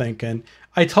he was thinking?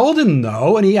 I told him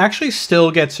no, and he actually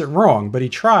still gets it wrong, but he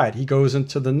tried. He goes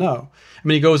into the no.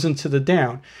 He goes into the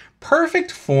down.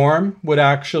 Perfect form would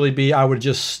actually be I would have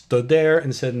just stood there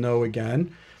and said no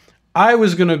again. I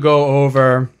was going to go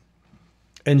over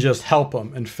and just help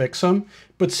him and fix him.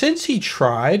 But since he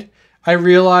tried, I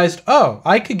realized, oh,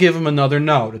 I could give him another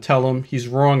no to tell him he's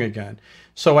wrong again.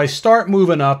 So I start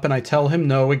moving up and I tell him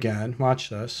no again. Watch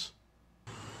this.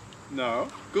 No.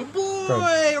 Good boy.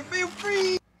 Good. Feel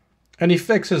free. And he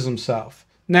fixes himself.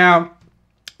 Now,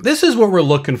 this is what we're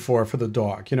looking for the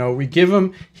dog. You know, we give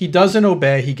him, he doesn't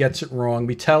obey, he gets it wrong.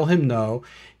 We tell him no,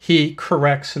 he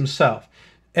corrects himself.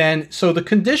 And so the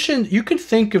condition, you can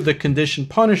think of the conditioned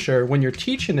punisher when you're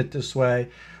teaching it this way,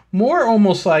 more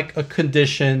almost like a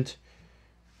conditioned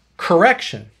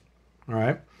correction. All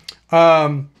right.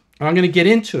 I'm going to get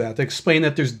into that to explain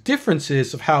that there's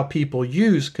differences of how people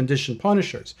use conditioned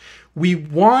punishers. We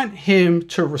want him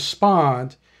to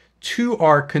respond to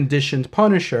our conditioned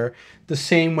punisher the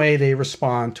same way they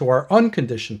respond to our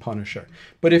unconditioned punisher.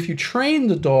 But if you train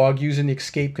the dog using the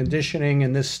escape conditioning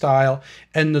in this style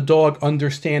and the dog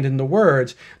understanding the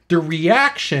words, the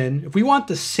reaction, if we want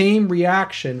the same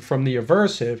reaction from the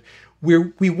aversive,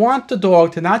 we want the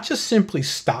dog to not just simply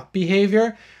stop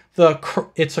behavior,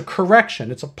 it's a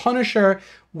correction. It's a punisher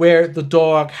where the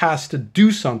dog has to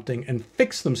do something and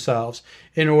fix themselves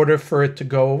in order for it to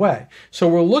go away. So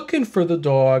we're looking for the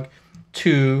dog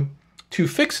to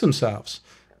fix themselves.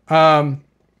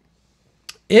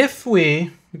 If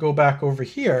we go back over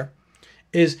here,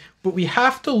 but we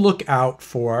have to look out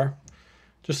for,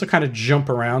 just to kind of jump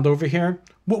around over here,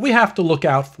 what we have to look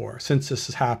out for since this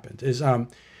has happened is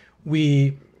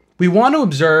we want to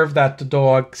observe that the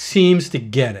dog seems to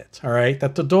get it, all right?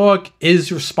 That the dog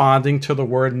is responding to the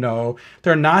word no.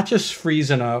 They're not just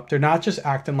freezing up. They're not just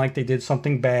acting like they did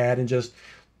something bad and just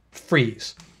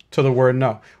freeze to the word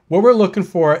no. What we're looking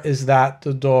for is that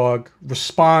the dog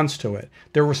responds to it.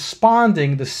 They're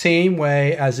responding the same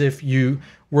way as if you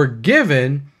were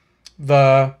given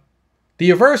the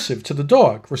aversive to the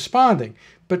dog, responding.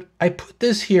 But I put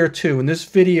this here too, in this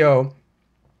video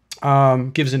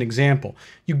gives an example.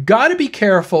 You got to be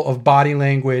careful of body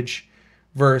language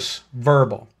versus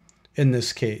verbal in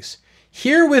this case.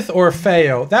 Here with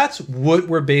Orfeo, that's what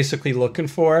we're basically looking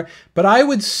for, but I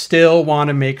would still want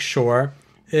to make sure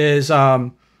is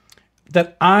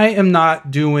that I am not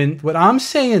doing, what I'm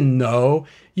saying no,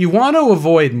 you want to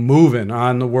avoid moving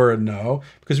on the word no,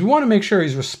 because we want to make sure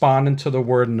he's responding to the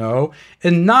word no,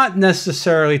 and not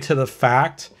necessarily to the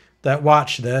fact that,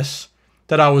 watch this,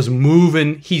 that I was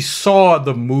moving. He saw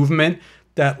the movement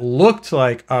that looked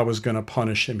like I was going to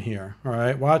punish him here. All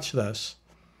right, watch this.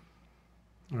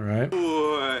 All right.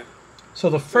 So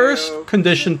the first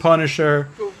condition punisher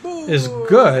is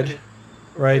good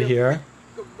right here.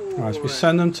 All right, so we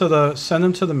send him to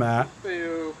the mat.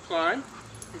 Orfeo, climb.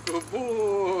 Good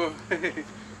boy.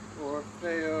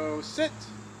 Orfeo, sit.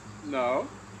 No.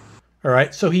 All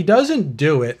right, so he doesn't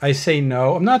do it. I say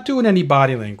no. I'm not doing any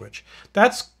body language.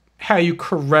 That's how you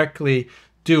correctly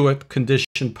do a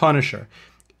conditioned punisher.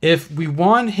 If we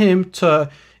want him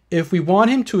to if we want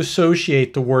him to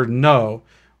associate the word no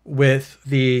with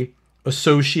the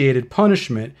associated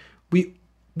punishment,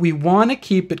 we want to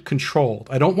keep it controlled.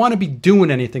 I don't want to be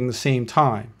doing anything the same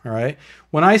time, all right?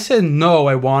 When I said no,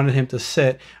 I wanted him to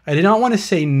sit. I did not want to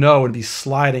say no and be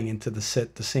sliding into the sit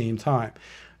at the same time.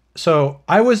 So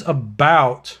I was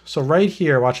about, so right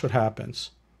here, watch what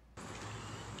happens.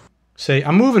 Say,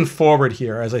 I'm moving forward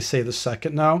here as I say the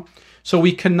second no. So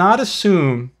we cannot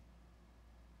assume.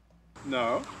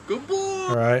 No. Good boy.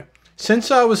 All right.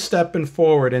 Since I was stepping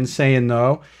forward and saying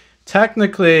no,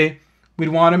 technically, we'd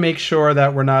want to make sure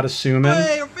that we're not assuming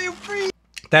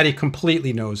that he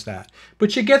completely knows that.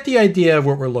 But you get the idea of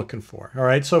what we're looking for. All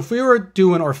right. So if we were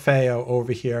doing Orfeo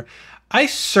over here, I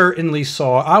certainly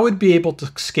saw I would be able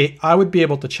to skate. I would be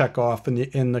able to check off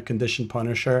in the condition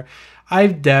punisher. I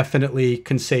definitely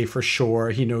can say for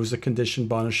sure he knows the condition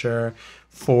punisher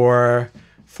for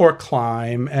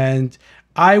climb. And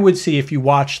I would see if you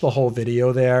watch the whole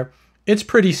video there, it's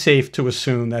pretty safe to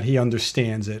assume that he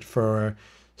understands it for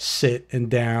sit and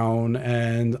down.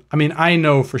 And I mean, I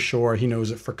know for sure he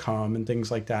knows it for come and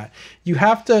things like that. You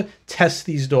have to test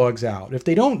these dogs out. If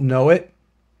they don't know it,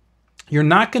 you're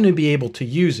not going to be able to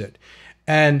use it.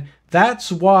 And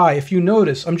that's why, if you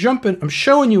notice, I'm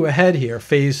showing you ahead here,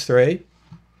 phase 3.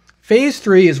 Phase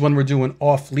 3 is when we're doing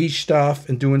off-leash stuff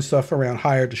and doing stuff around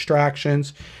higher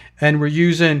distractions. And we're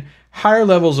using higher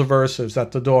levels of aversives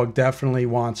that the dog definitely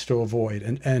wants to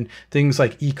avoid. And things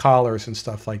like e-collars and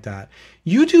stuff like that.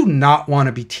 You do not want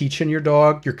to be teaching your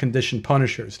dog your condition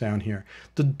punishers down here.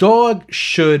 The dog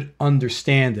should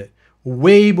understand it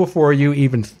way before you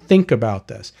even think about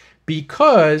this.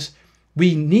 Because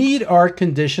we need our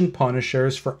condition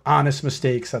punishers for honest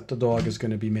mistakes that the dog is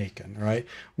going to be making, right?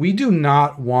 We do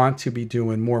not want to be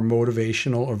doing more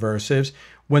motivational aversives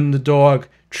when the dog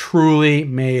truly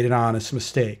made an honest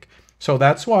mistake. So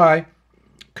that's why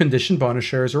condition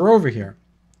punishers are over here.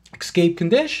 Escape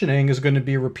conditioning is going to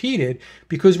be repeated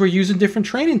because we're using different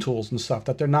training tools and stuff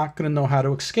that they're not going to know how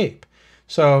to escape.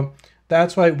 So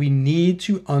that's why we need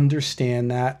to understand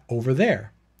that over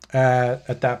there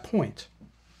at that point.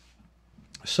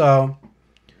 So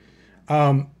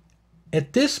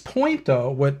at this point, though,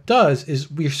 what it does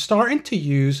is we're starting to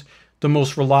use the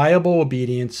most reliable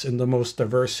obedience in the most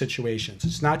diverse situations.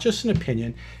 It's not just an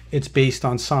opinion, it's based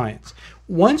on science.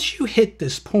 Once you hit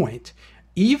this point,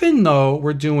 even though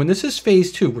we're doing, this is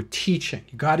phase 2, we're teaching.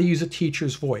 You got to use a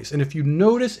teacher's voice. And if you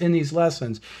notice in these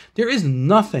lessons, there is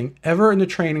nothing ever in the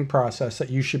training process that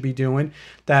you should be doing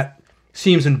that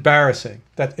seems embarrassing,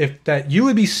 that you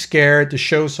would be scared to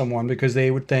show someone because they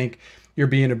would think you're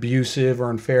being abusive or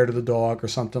unfair to the dog or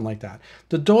something like that.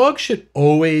 The dog should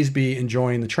always be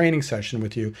enjoying the training session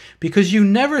with you because you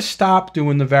never stop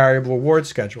doing the variable reward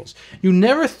schedules. You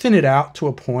never thin it out to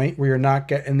a point where you're not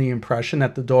getting the impression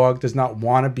that the dog does not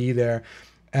want to be there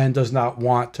and does not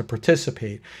want to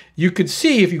participate. You could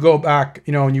see if you go back,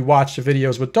 and you watch the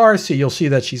videos with Darcy, you'll see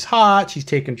that she's hot, she's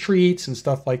taking treats and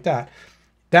stuff like that.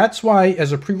 That's why,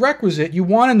 as a prerequisite, you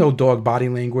want to know dog body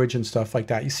language and stuff like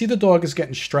that. You see the dog is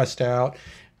getting stressed out,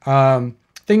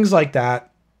 things like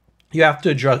that. You have to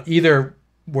adjust either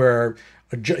where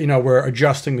we're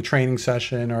adjusting the training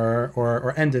session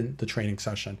or ending the training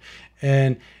session.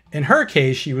 And in her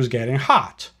case, she was getting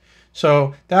hot.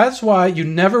 So that's why you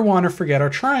never want to forget our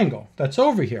triangle that's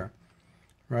over here,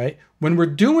 right? When we're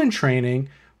doing training,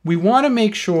 we want to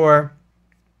make sure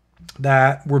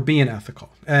that we're being ethical.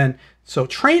 And so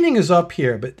training is up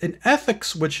here, but in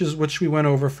ethics, which we went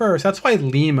over first, that's why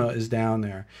LIMA is down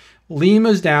there. LIMA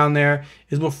is down there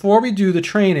is before we do the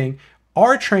training,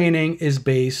 our training is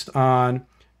based on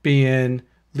being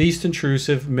least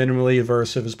intrusive, minimally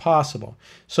aversive as possible.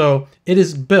 So it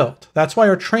is built. That's why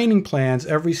our training plans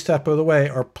every step of the way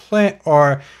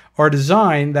are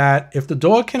designed that if the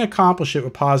dog can accomplish it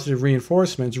with positive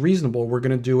reinforcement, it's reasonable, we're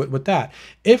going to do it with that.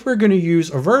 If we're going to use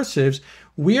aversives,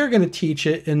 we are going to teach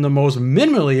it in the most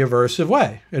minimally aversive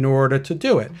way in order to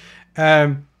do it.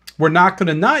 We're not going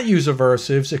to not use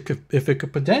aversives if it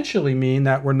could potentially mean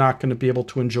that we're not going to be able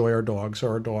to enjoy our dogs, or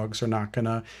our dogs are not going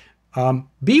to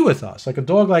be with us. Like a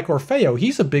dog like Orfeo,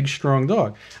 he's a big, strong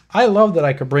dog. I love that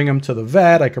I could bring him to the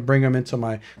vet. I could bring him into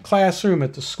my classroom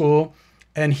at the school.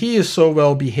 And he is so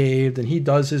well behaved and he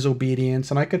does his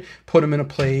obedience, and I could put him in a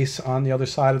place on the other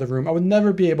side of the room. I would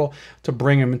never be able to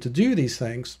bring him in to do these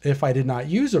things if I did not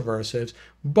use aversives.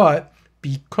 But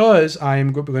because I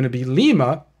am going to be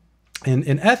LIMA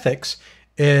in ethics,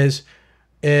 is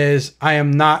I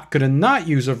am not going to not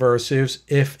use aversives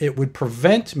if it would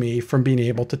prevent me from being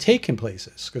able to take him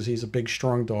places, because he's a big,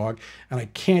 strong dog and I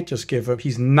can't just give up.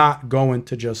 He's not going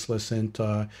to just listen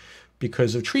to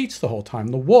because of treats the whole time.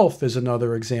 The wolf is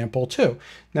another example too.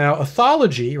 Now,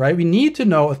 ethology, right? We need to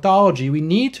know ethology. We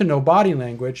need to know body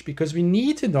language because we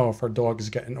need to know if our dog is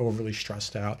getting overly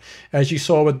stressed out. As you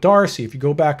saw with Darcy, if you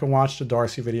go back and watch the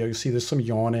Darcy video, you see there's some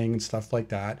yawning and stuff like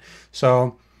that.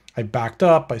 So I backed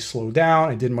up, I slowed down,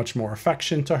 I did much more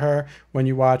affection to her when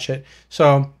you watch it.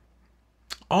 So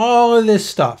all of this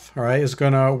stuff, all right, is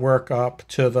going to work up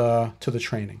to the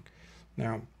training.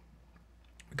 Now,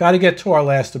 we got to get to our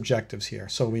last objectives here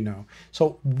so we know.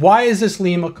 So why is this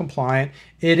LIMA compliant?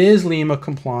 It is LIMA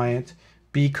compliant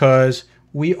because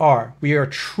we are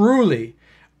truly,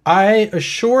 I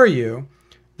assure you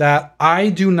that I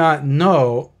do not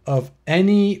know of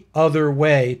any other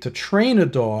way to train a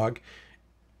dog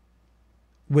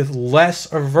with less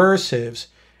aversives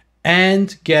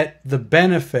and get the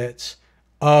benefits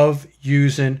of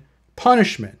using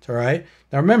punishment, all right?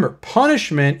 Now remember,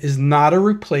 punishment is not a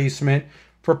replacement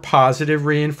for positive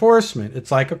reinforcement.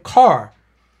 It's like a car.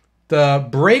 The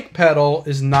brake pedal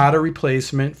is not a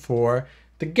replacement for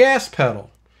the gas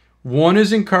pedal. One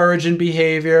is encouraging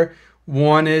behavior,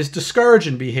 one is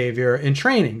discouraging behavior in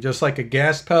training. Just like a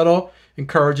gas pedal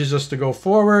encourages us to go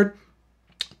forward,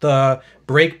 the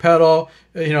brake pedal,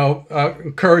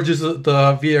 encourages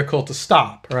the vehicle to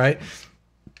stop, right?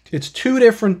 It's two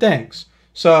different things.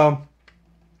 So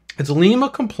it's LIMA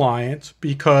compliant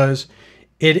because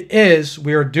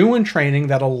we are doing training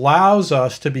that allows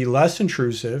us to be less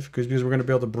intrusive because we're going to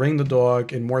be able to bring the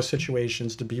dog in more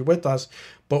situations to be with us,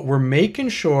 but we're making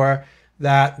sure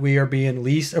that we are being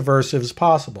least aversive as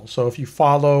possible. So if you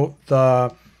follow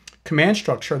the command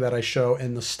structure that I show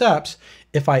in the steps,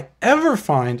 if I ever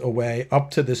find a way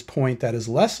up to this point that is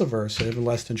less aversive and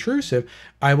less intrusive,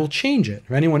 I will change it.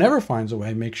 If anyone ever finds a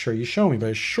way, make sure you show me. But I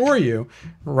assure you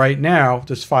right now,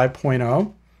 this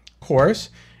 5.0 course,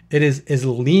 it is as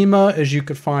LIMA as you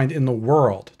could find in the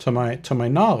world, to my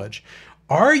knowledge.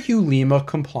 Are you LIMA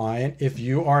compliant if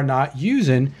you are not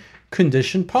using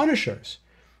conditioned punishers?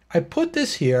 I put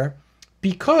this here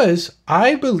because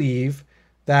I believe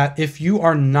that if you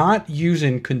are not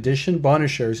using conditioned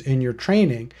punishers in your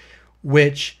training,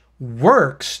 which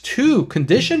works too,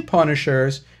 conditioned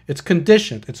punishers, it's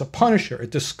conditioned, it's a punisher,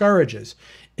 it discourages.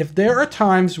 If there are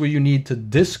times where you need to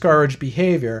discourage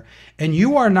behavior and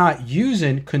you are not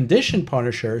using conditioned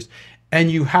punishers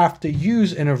and you have to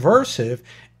use an aversive,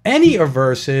 any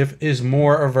aversive is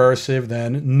more aversive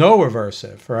than no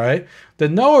aversive, right? The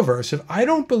no aversive, I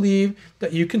don't believe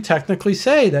that you can technically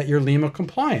say that you're LIMA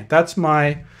compliant. That's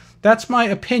my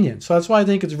opinion. So that's why I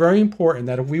think it's very important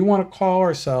that if we want to call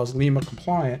ourselves LIMA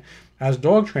compliant as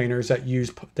dog trainers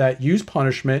that use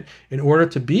punishment in order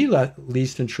to be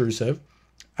least intrusive,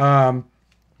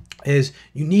 is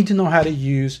you need to know how to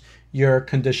use your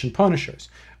conditioned punishers.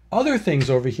 Other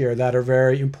things over here that are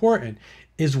very important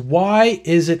is why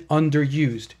is it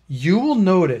underused? You will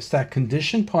notice that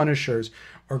conditioned punishers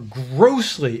are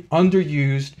grossly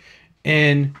underused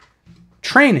in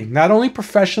training, not only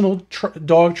professional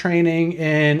dog training,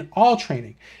 in all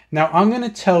training. Now I'm going to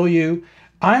tell you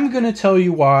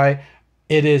why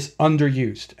it is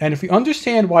underused. And if we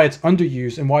understand why it's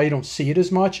underused and why you don't see it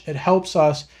as much, it helps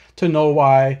us to know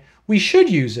why we should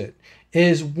use it.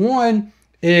 One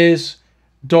is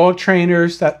dog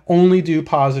trainers that only do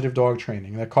positive dog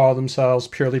training, that call themselves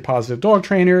purely positive dog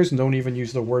trainers and don't even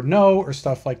use the word no or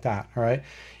stuff like that, all right?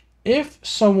 If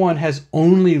someone has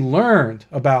only learned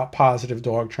about positive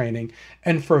dog training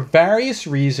and for various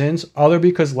reasons, other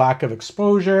because lack of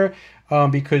exposure,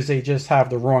 because they just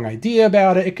have the wrong idea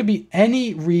about it, it could be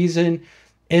any reason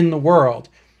in the world,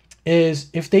 is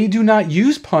if they do not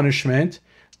use punishment,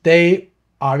 they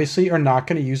obviously are not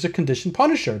going to use a conditioned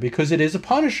punisher because it is a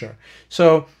punisher.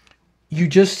 So you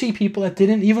just see people that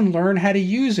didn't even learn how to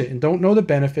use it and don't know the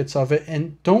benefits of it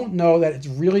and don't know that it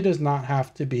really does not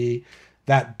have to be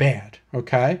that bad,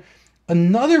 okay?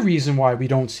 Another reason why we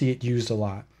don't see it used a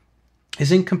lot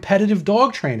is in competitive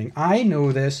dog training. I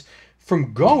know this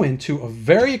from going to a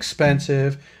very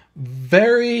expensive,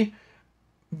 very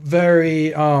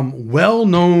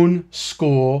well-known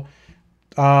school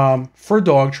for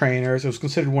dog trainers. It was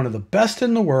considered one of the best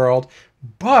in the world,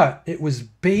 but it was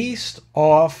based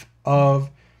off of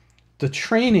the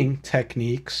training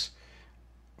techniques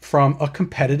from a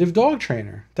competitive dog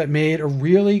trainer that made a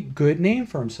really good name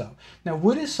for himself. Now,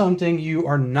 what is something you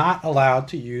are not allowed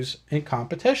to use in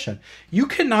competition? You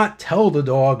cannot tell the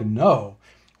dog no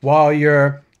while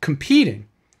you're competing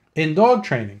in dog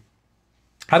training.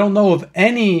 I don't know of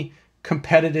any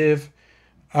competitive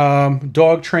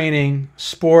dog training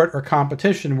sport or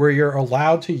competition where you're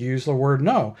allowed to use the word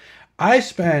no. I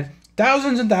spent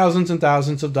thousands and thousands and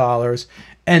thousands of dollars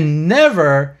and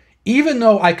never even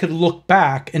though I could look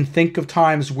back and think of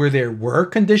times where there were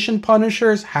conditioned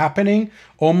punishers happening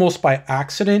almost by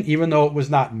accident, even though it was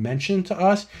not mentioned to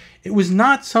us, it was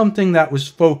not something that was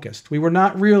focused. We were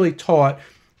not really taught,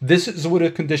 this is what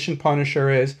a conditioned punisher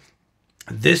is.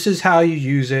 This is how you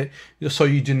use it, so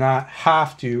you do not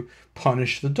have to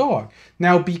punish the dog.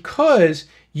 Now, because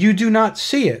you do not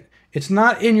see it, it's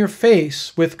not in your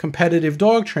face with competitive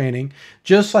dog training.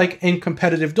 Just like in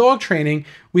competitive dog training,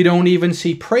 we don't even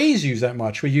see praise used that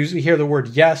much. We usually hear the word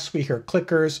yes, we hear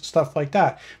clickers, stuff like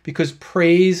that, because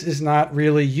praise is not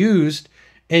really used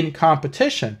in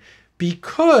competition.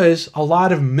 Because a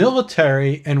lot of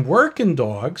military and working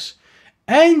dogs,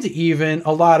 and even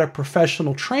a lot of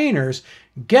professional trainers,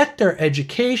 get their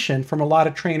education from a lot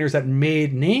of trainers that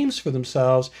made names for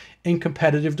themselves in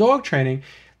competitive dog training.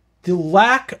 The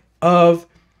lack of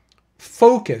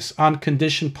focus on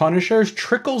conditioned punishers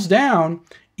trickles down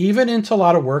even into a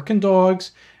lot of working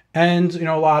dogs and,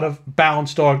 a lot of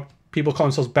balanced dog, people call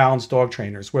themselves balanced dog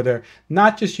trainers, where they're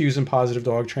not just using positive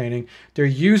dog training, they're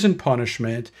using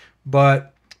punishment,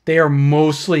 but they are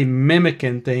mostly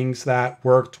mimicking things that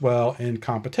worked well in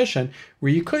competition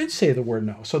where you could say the word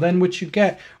no. So then what you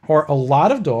get are a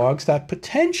lot of dogs that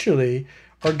potentially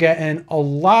are getting a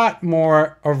lot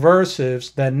more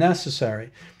aversives than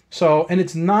necessary. So, and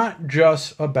it's not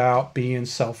just about being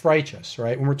self-righteous,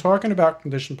 right? When we're talking about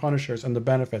conditioned punishers and the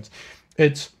benefits,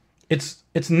 it's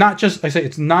not just,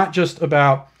 it's not just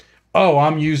about, oh,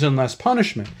 I'm using less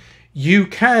punishment. You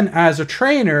can, as a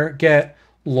trainer, get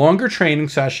longer training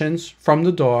sessions from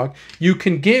the dog. You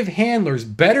can give handlers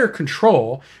better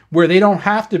control where they don't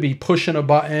have to be pushing a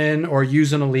button or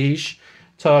using a leash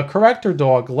to correct their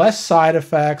dog. Less side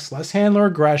effects, less handler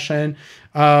aggression,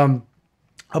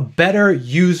 a better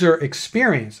user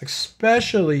experience,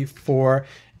 especially for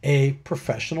a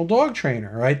professional dog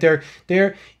trainer, right?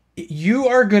 You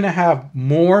are going to have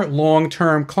more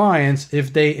long-term clients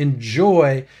if they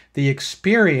enjoy the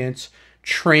experience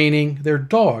training their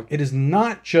dog. It is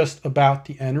not just about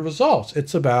the end results.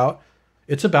 It's about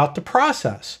the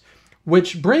process,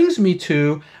 which brings me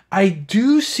to, I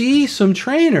do see some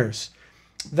trainers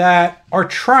that are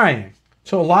trying.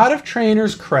 So a lot of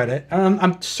trainers credit, and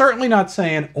I'm certainly not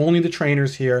saying only the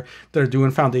trainers here that are doing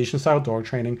foundation style dog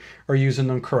training are using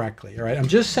them correctly, all right? I'm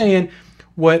just saying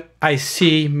what I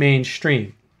see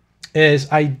mainstream is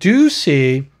I do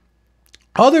see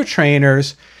other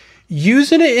trainers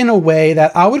using it in a way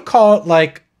that I would call it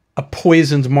like a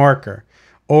poisoned marker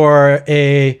or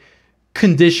a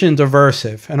conditioned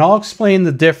aversive. And I'll explain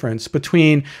the difference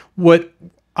between what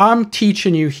I'm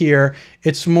teaching you here.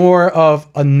 It's more of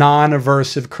a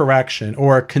non-aversive correction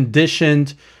or a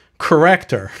conditioned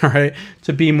corrector, right?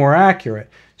 To be more accurate.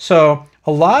 So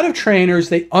a lot of trainers,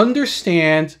 they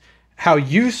understand how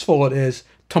useful it is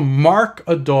to mark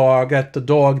a dog that the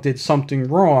dog did something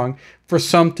wrong for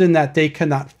something that they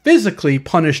cannot physically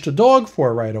punish the dog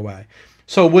for right away.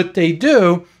 So what they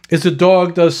do is the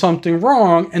dog does something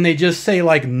wrong and they just say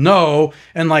like no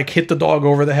and like hit the dog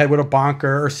over the head with a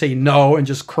bonker, or say no and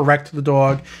just correct the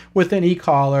dog with an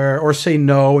e-collar, or say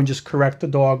no and just correct the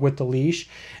dog with the leash.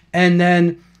 And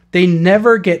then they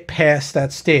never get past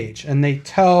that stage, and they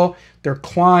tell their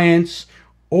clients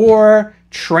or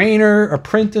trainer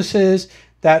apprentices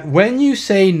that when you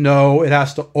say no, it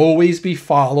has to always be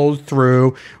followed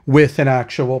through with an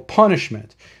actual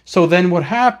punishment. So then what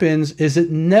happens is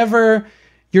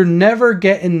you're never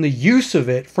getting the use of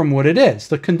it from what it is.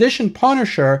 The conditioned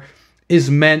punisher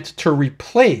is meant to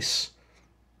replace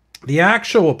the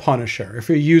actual punisher if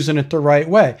you're using it the right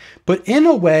way, but in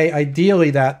a way, ideally,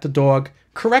 that the dog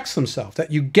corrects themselves, that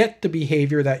you get the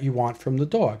behavior that you want from the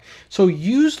dog. So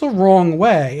use the wrong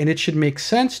way and it should make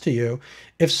sense to you.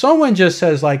 If someone just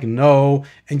says like no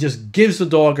and just gives the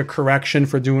dog a correction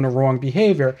for doing a wrong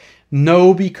behavior,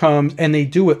 no becomes, and they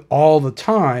do it all the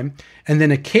time, and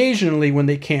then occasionally when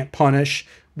they can't punish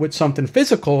with something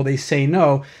physical, they say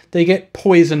no, they get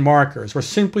poison markers where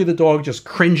simply the dog just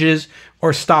cringes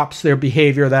or stops their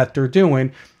behavior that they're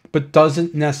doing, but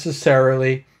doesn't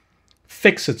necessarily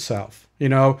fix itself,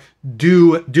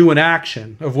 do an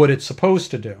action of what it's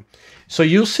supposed to do. So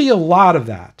you'll see a lot of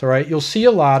that, all right? You'll see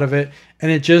a lot of it,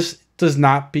 and it just does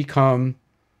not become,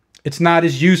 it's not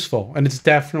as useful, and it's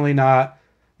definitely not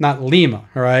LIMA,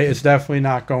 all right? It's definitely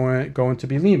not going to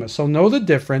be LIMA. So know the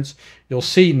difference. You'll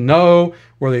see no,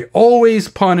 where they always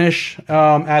punish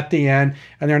at the end,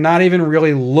 and they're not even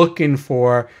really looking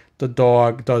for the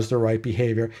dog does the right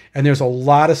behavior. And there's a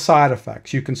lot of side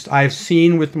effects. I've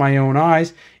seen with my own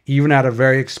eyes, even at a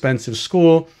very expensive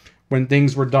school, when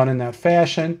things were done in that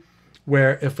fashion,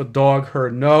 where if a dog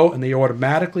heard no and they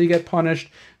automatically get punished,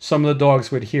 some of the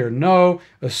dogs would hear no,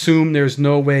 assume there's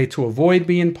no way to avoid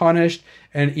being punished,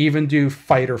 and even do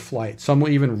fight or flight. Some will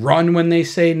even run when they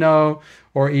say no,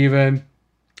 or even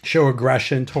show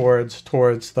aggression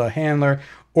towards the handler.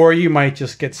 Or you might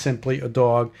just get simply a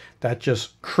dog that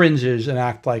just cringes and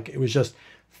act like it was just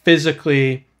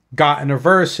physically got an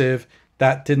aversive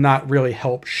that did not really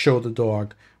help show the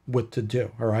dog what to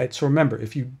do. All right. So remember,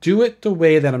 if you do it the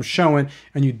way that I'm showing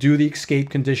and you do the escape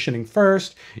conditioning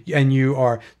first and you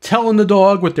are telling the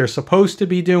dog what they're supposed to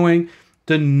be doing,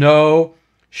 the no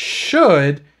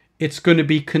should, it's going to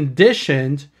be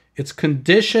conditioned. It's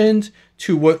conditioned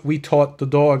to what we taught the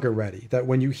dog already, that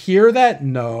when you hear that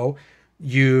no,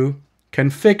 you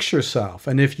can fix yourself.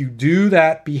 And if you do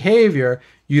that behavior,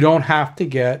 you don't have to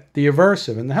get the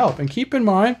aversive and the help. And keep in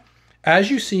mind, as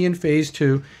you see in phase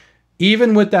 2,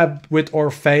 even with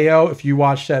Orfeo, if you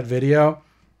watch that video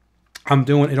I'm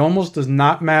doing, it almost does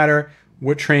not matter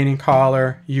what training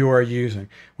collar you are using.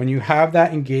 When you have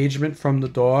that engagement from the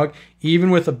dog,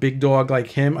 even with a big dog like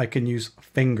him, I can use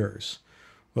fingers.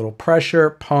 Little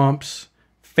pressure, pumps,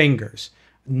 fingers.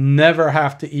 Never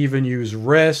have to even use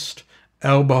wrist,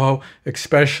 elbow,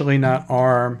 especially not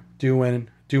arm, doing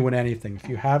anything. If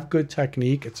you have good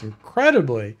technique, it's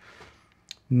incredibly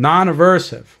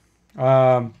non-aversive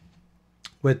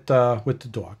with the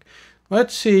dog.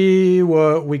 Let's see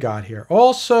what we got here.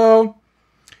 Also,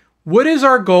 what is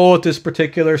our goal at this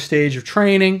particular stage of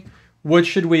training? What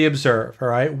should we observe? All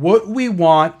right. What we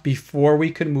want before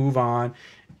we can move on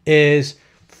is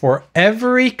for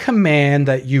every command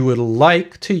that you would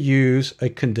like to use a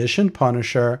conditioned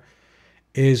punisher,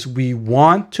 is we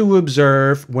want to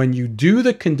observe when you do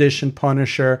the conditioned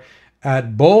punisher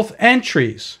at both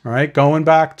entries, all right? Going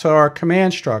back to our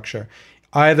command structure,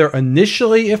 either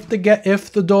initially if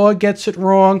the dog gets it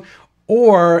wrong,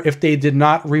 or if they did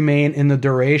not remain in the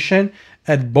duration,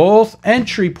 at both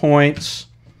entry points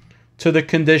to the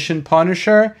conditioned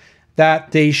punisher,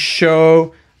 that they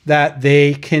show that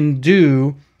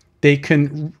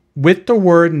with the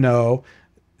word no,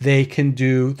 they can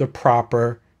do the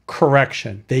proper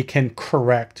correction. They can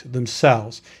correct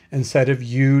themselves instead of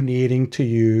you needing to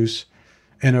use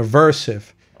an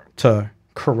aversive to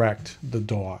correct the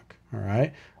dog. All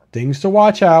right. Things to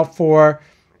watch out for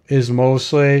is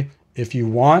mostly, if you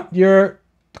want your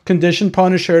conditioned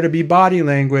punisher to be body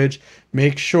language,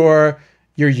 make sure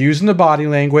you're using the body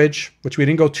language, which we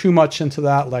didn't go too much into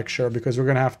that lecture because we're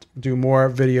going to have to do more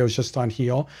videos just on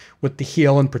heel, with the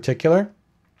heel in particular.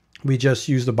 We just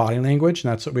use the body language,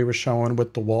 and that's what we were showing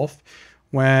with the wolf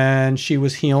when she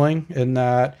was healing in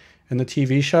the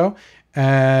TV show.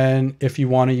 And if you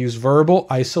want to use verbal,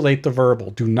 isolate the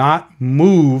verbal. Do not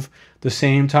move the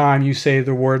same time you say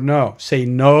the word no. Say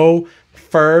no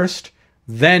first,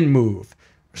 then move.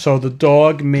 So the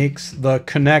dog makes the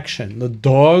connection. The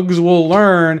dogs will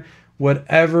learn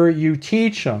whatever you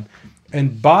teach them.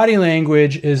 And body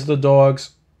language is the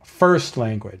dog's first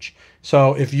language.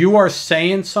 So if you are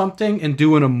saying something and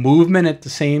doing a movement at the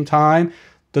same time,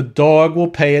 the dog will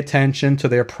pay attention to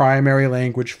their primary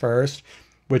language first,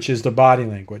 which is the body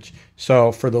language.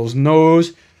 So for those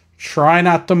no's, try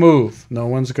not to move. No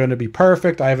one's going to be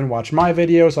perfect. I haven't watched my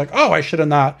videos like, oh, I should have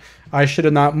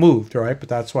not moved, right? But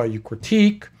that's why you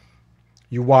critique.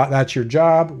 That's your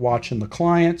job, watching the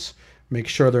clients, make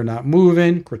sure they're not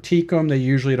moving, critique them. They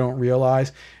usually don't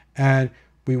realize. And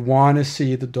we want to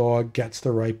see the dog gets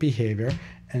the right behavior.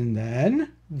 And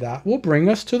then that will bring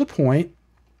us to the point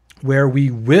where we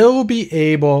will be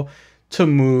able to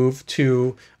move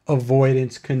to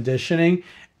avoidance conditioning,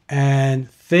 and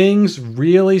things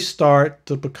really start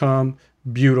to become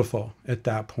beautiful at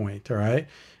that point. All right.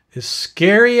 As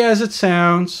scary as it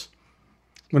sounds,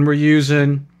 when we're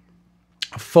using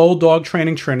a full dog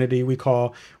training trinity,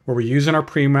 where we're using our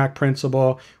Premack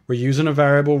principle, we're using a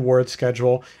variable reward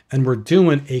schedule, and we're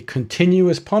doing a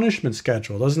continuous punishment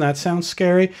schedule. Doesn't that sound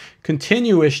scary?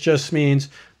 Continuous just means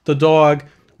the dog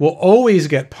will always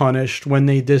get punished when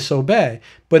they disobey.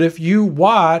 But if you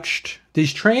watched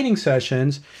these training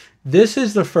sessions, this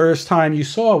is the first time you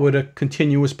saw what a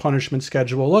continuous punishment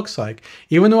schedule looks like.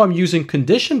 Even though I'm using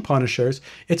conditioned punishers,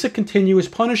 it's a continuous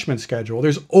punishment schedule.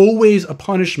 There's always a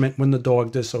punishment when the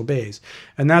dog disobeys.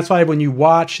 And that's why when you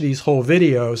watch these whole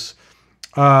videos,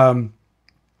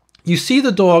 you see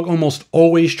the dog almost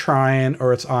always trying,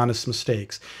 or it's honest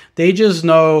mistakes. They just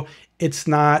know it's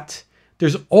not,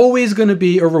 there's always going to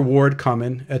be a reward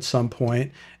coming at some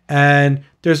point, and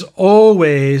there's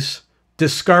always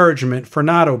discouragement for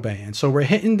not with we're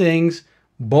hitting things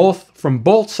from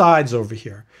both sides over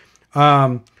here.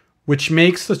 which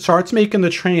starts making the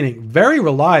training very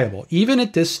reliable, even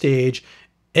at this stage,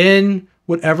 in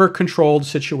whatever controlled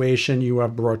situation you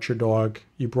have brought your dog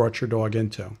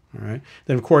into. All right.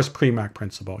 Then of course, Premack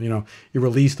principle. You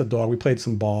release the dog. We played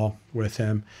some ball with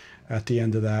him at the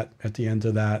end of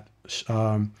that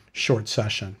short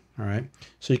session. All right.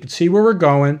 So you can see where we're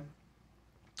going.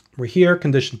 We're here,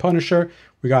 conditioned punisher.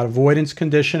 We got avoidance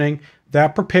conditioning.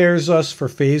 That prepares us for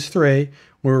phase 3,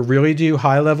 where we really do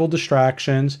high-level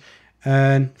distractions.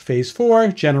 And phase 4,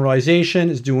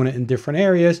 generalization, is doing it in different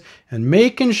areas and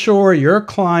making sure your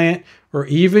client or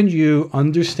even you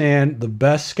understand the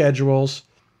best schedules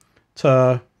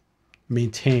to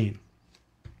maintain.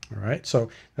 All right, so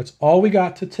that's all we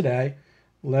got to today.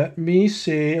 Let me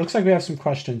see. It looks like we have some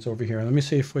questions over here. Let me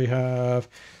see if we have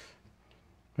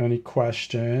any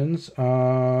questions.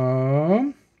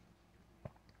 Oh,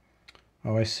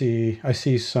 I see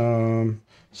some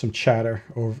chatter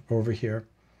over here.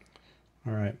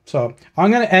 All right, so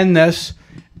I'm going to end this,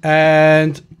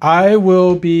 and I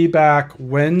will be back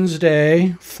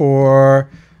Wednesday for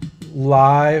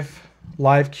live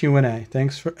Q&A.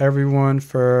 Thanks for everyone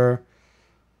for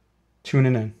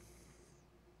tuning in.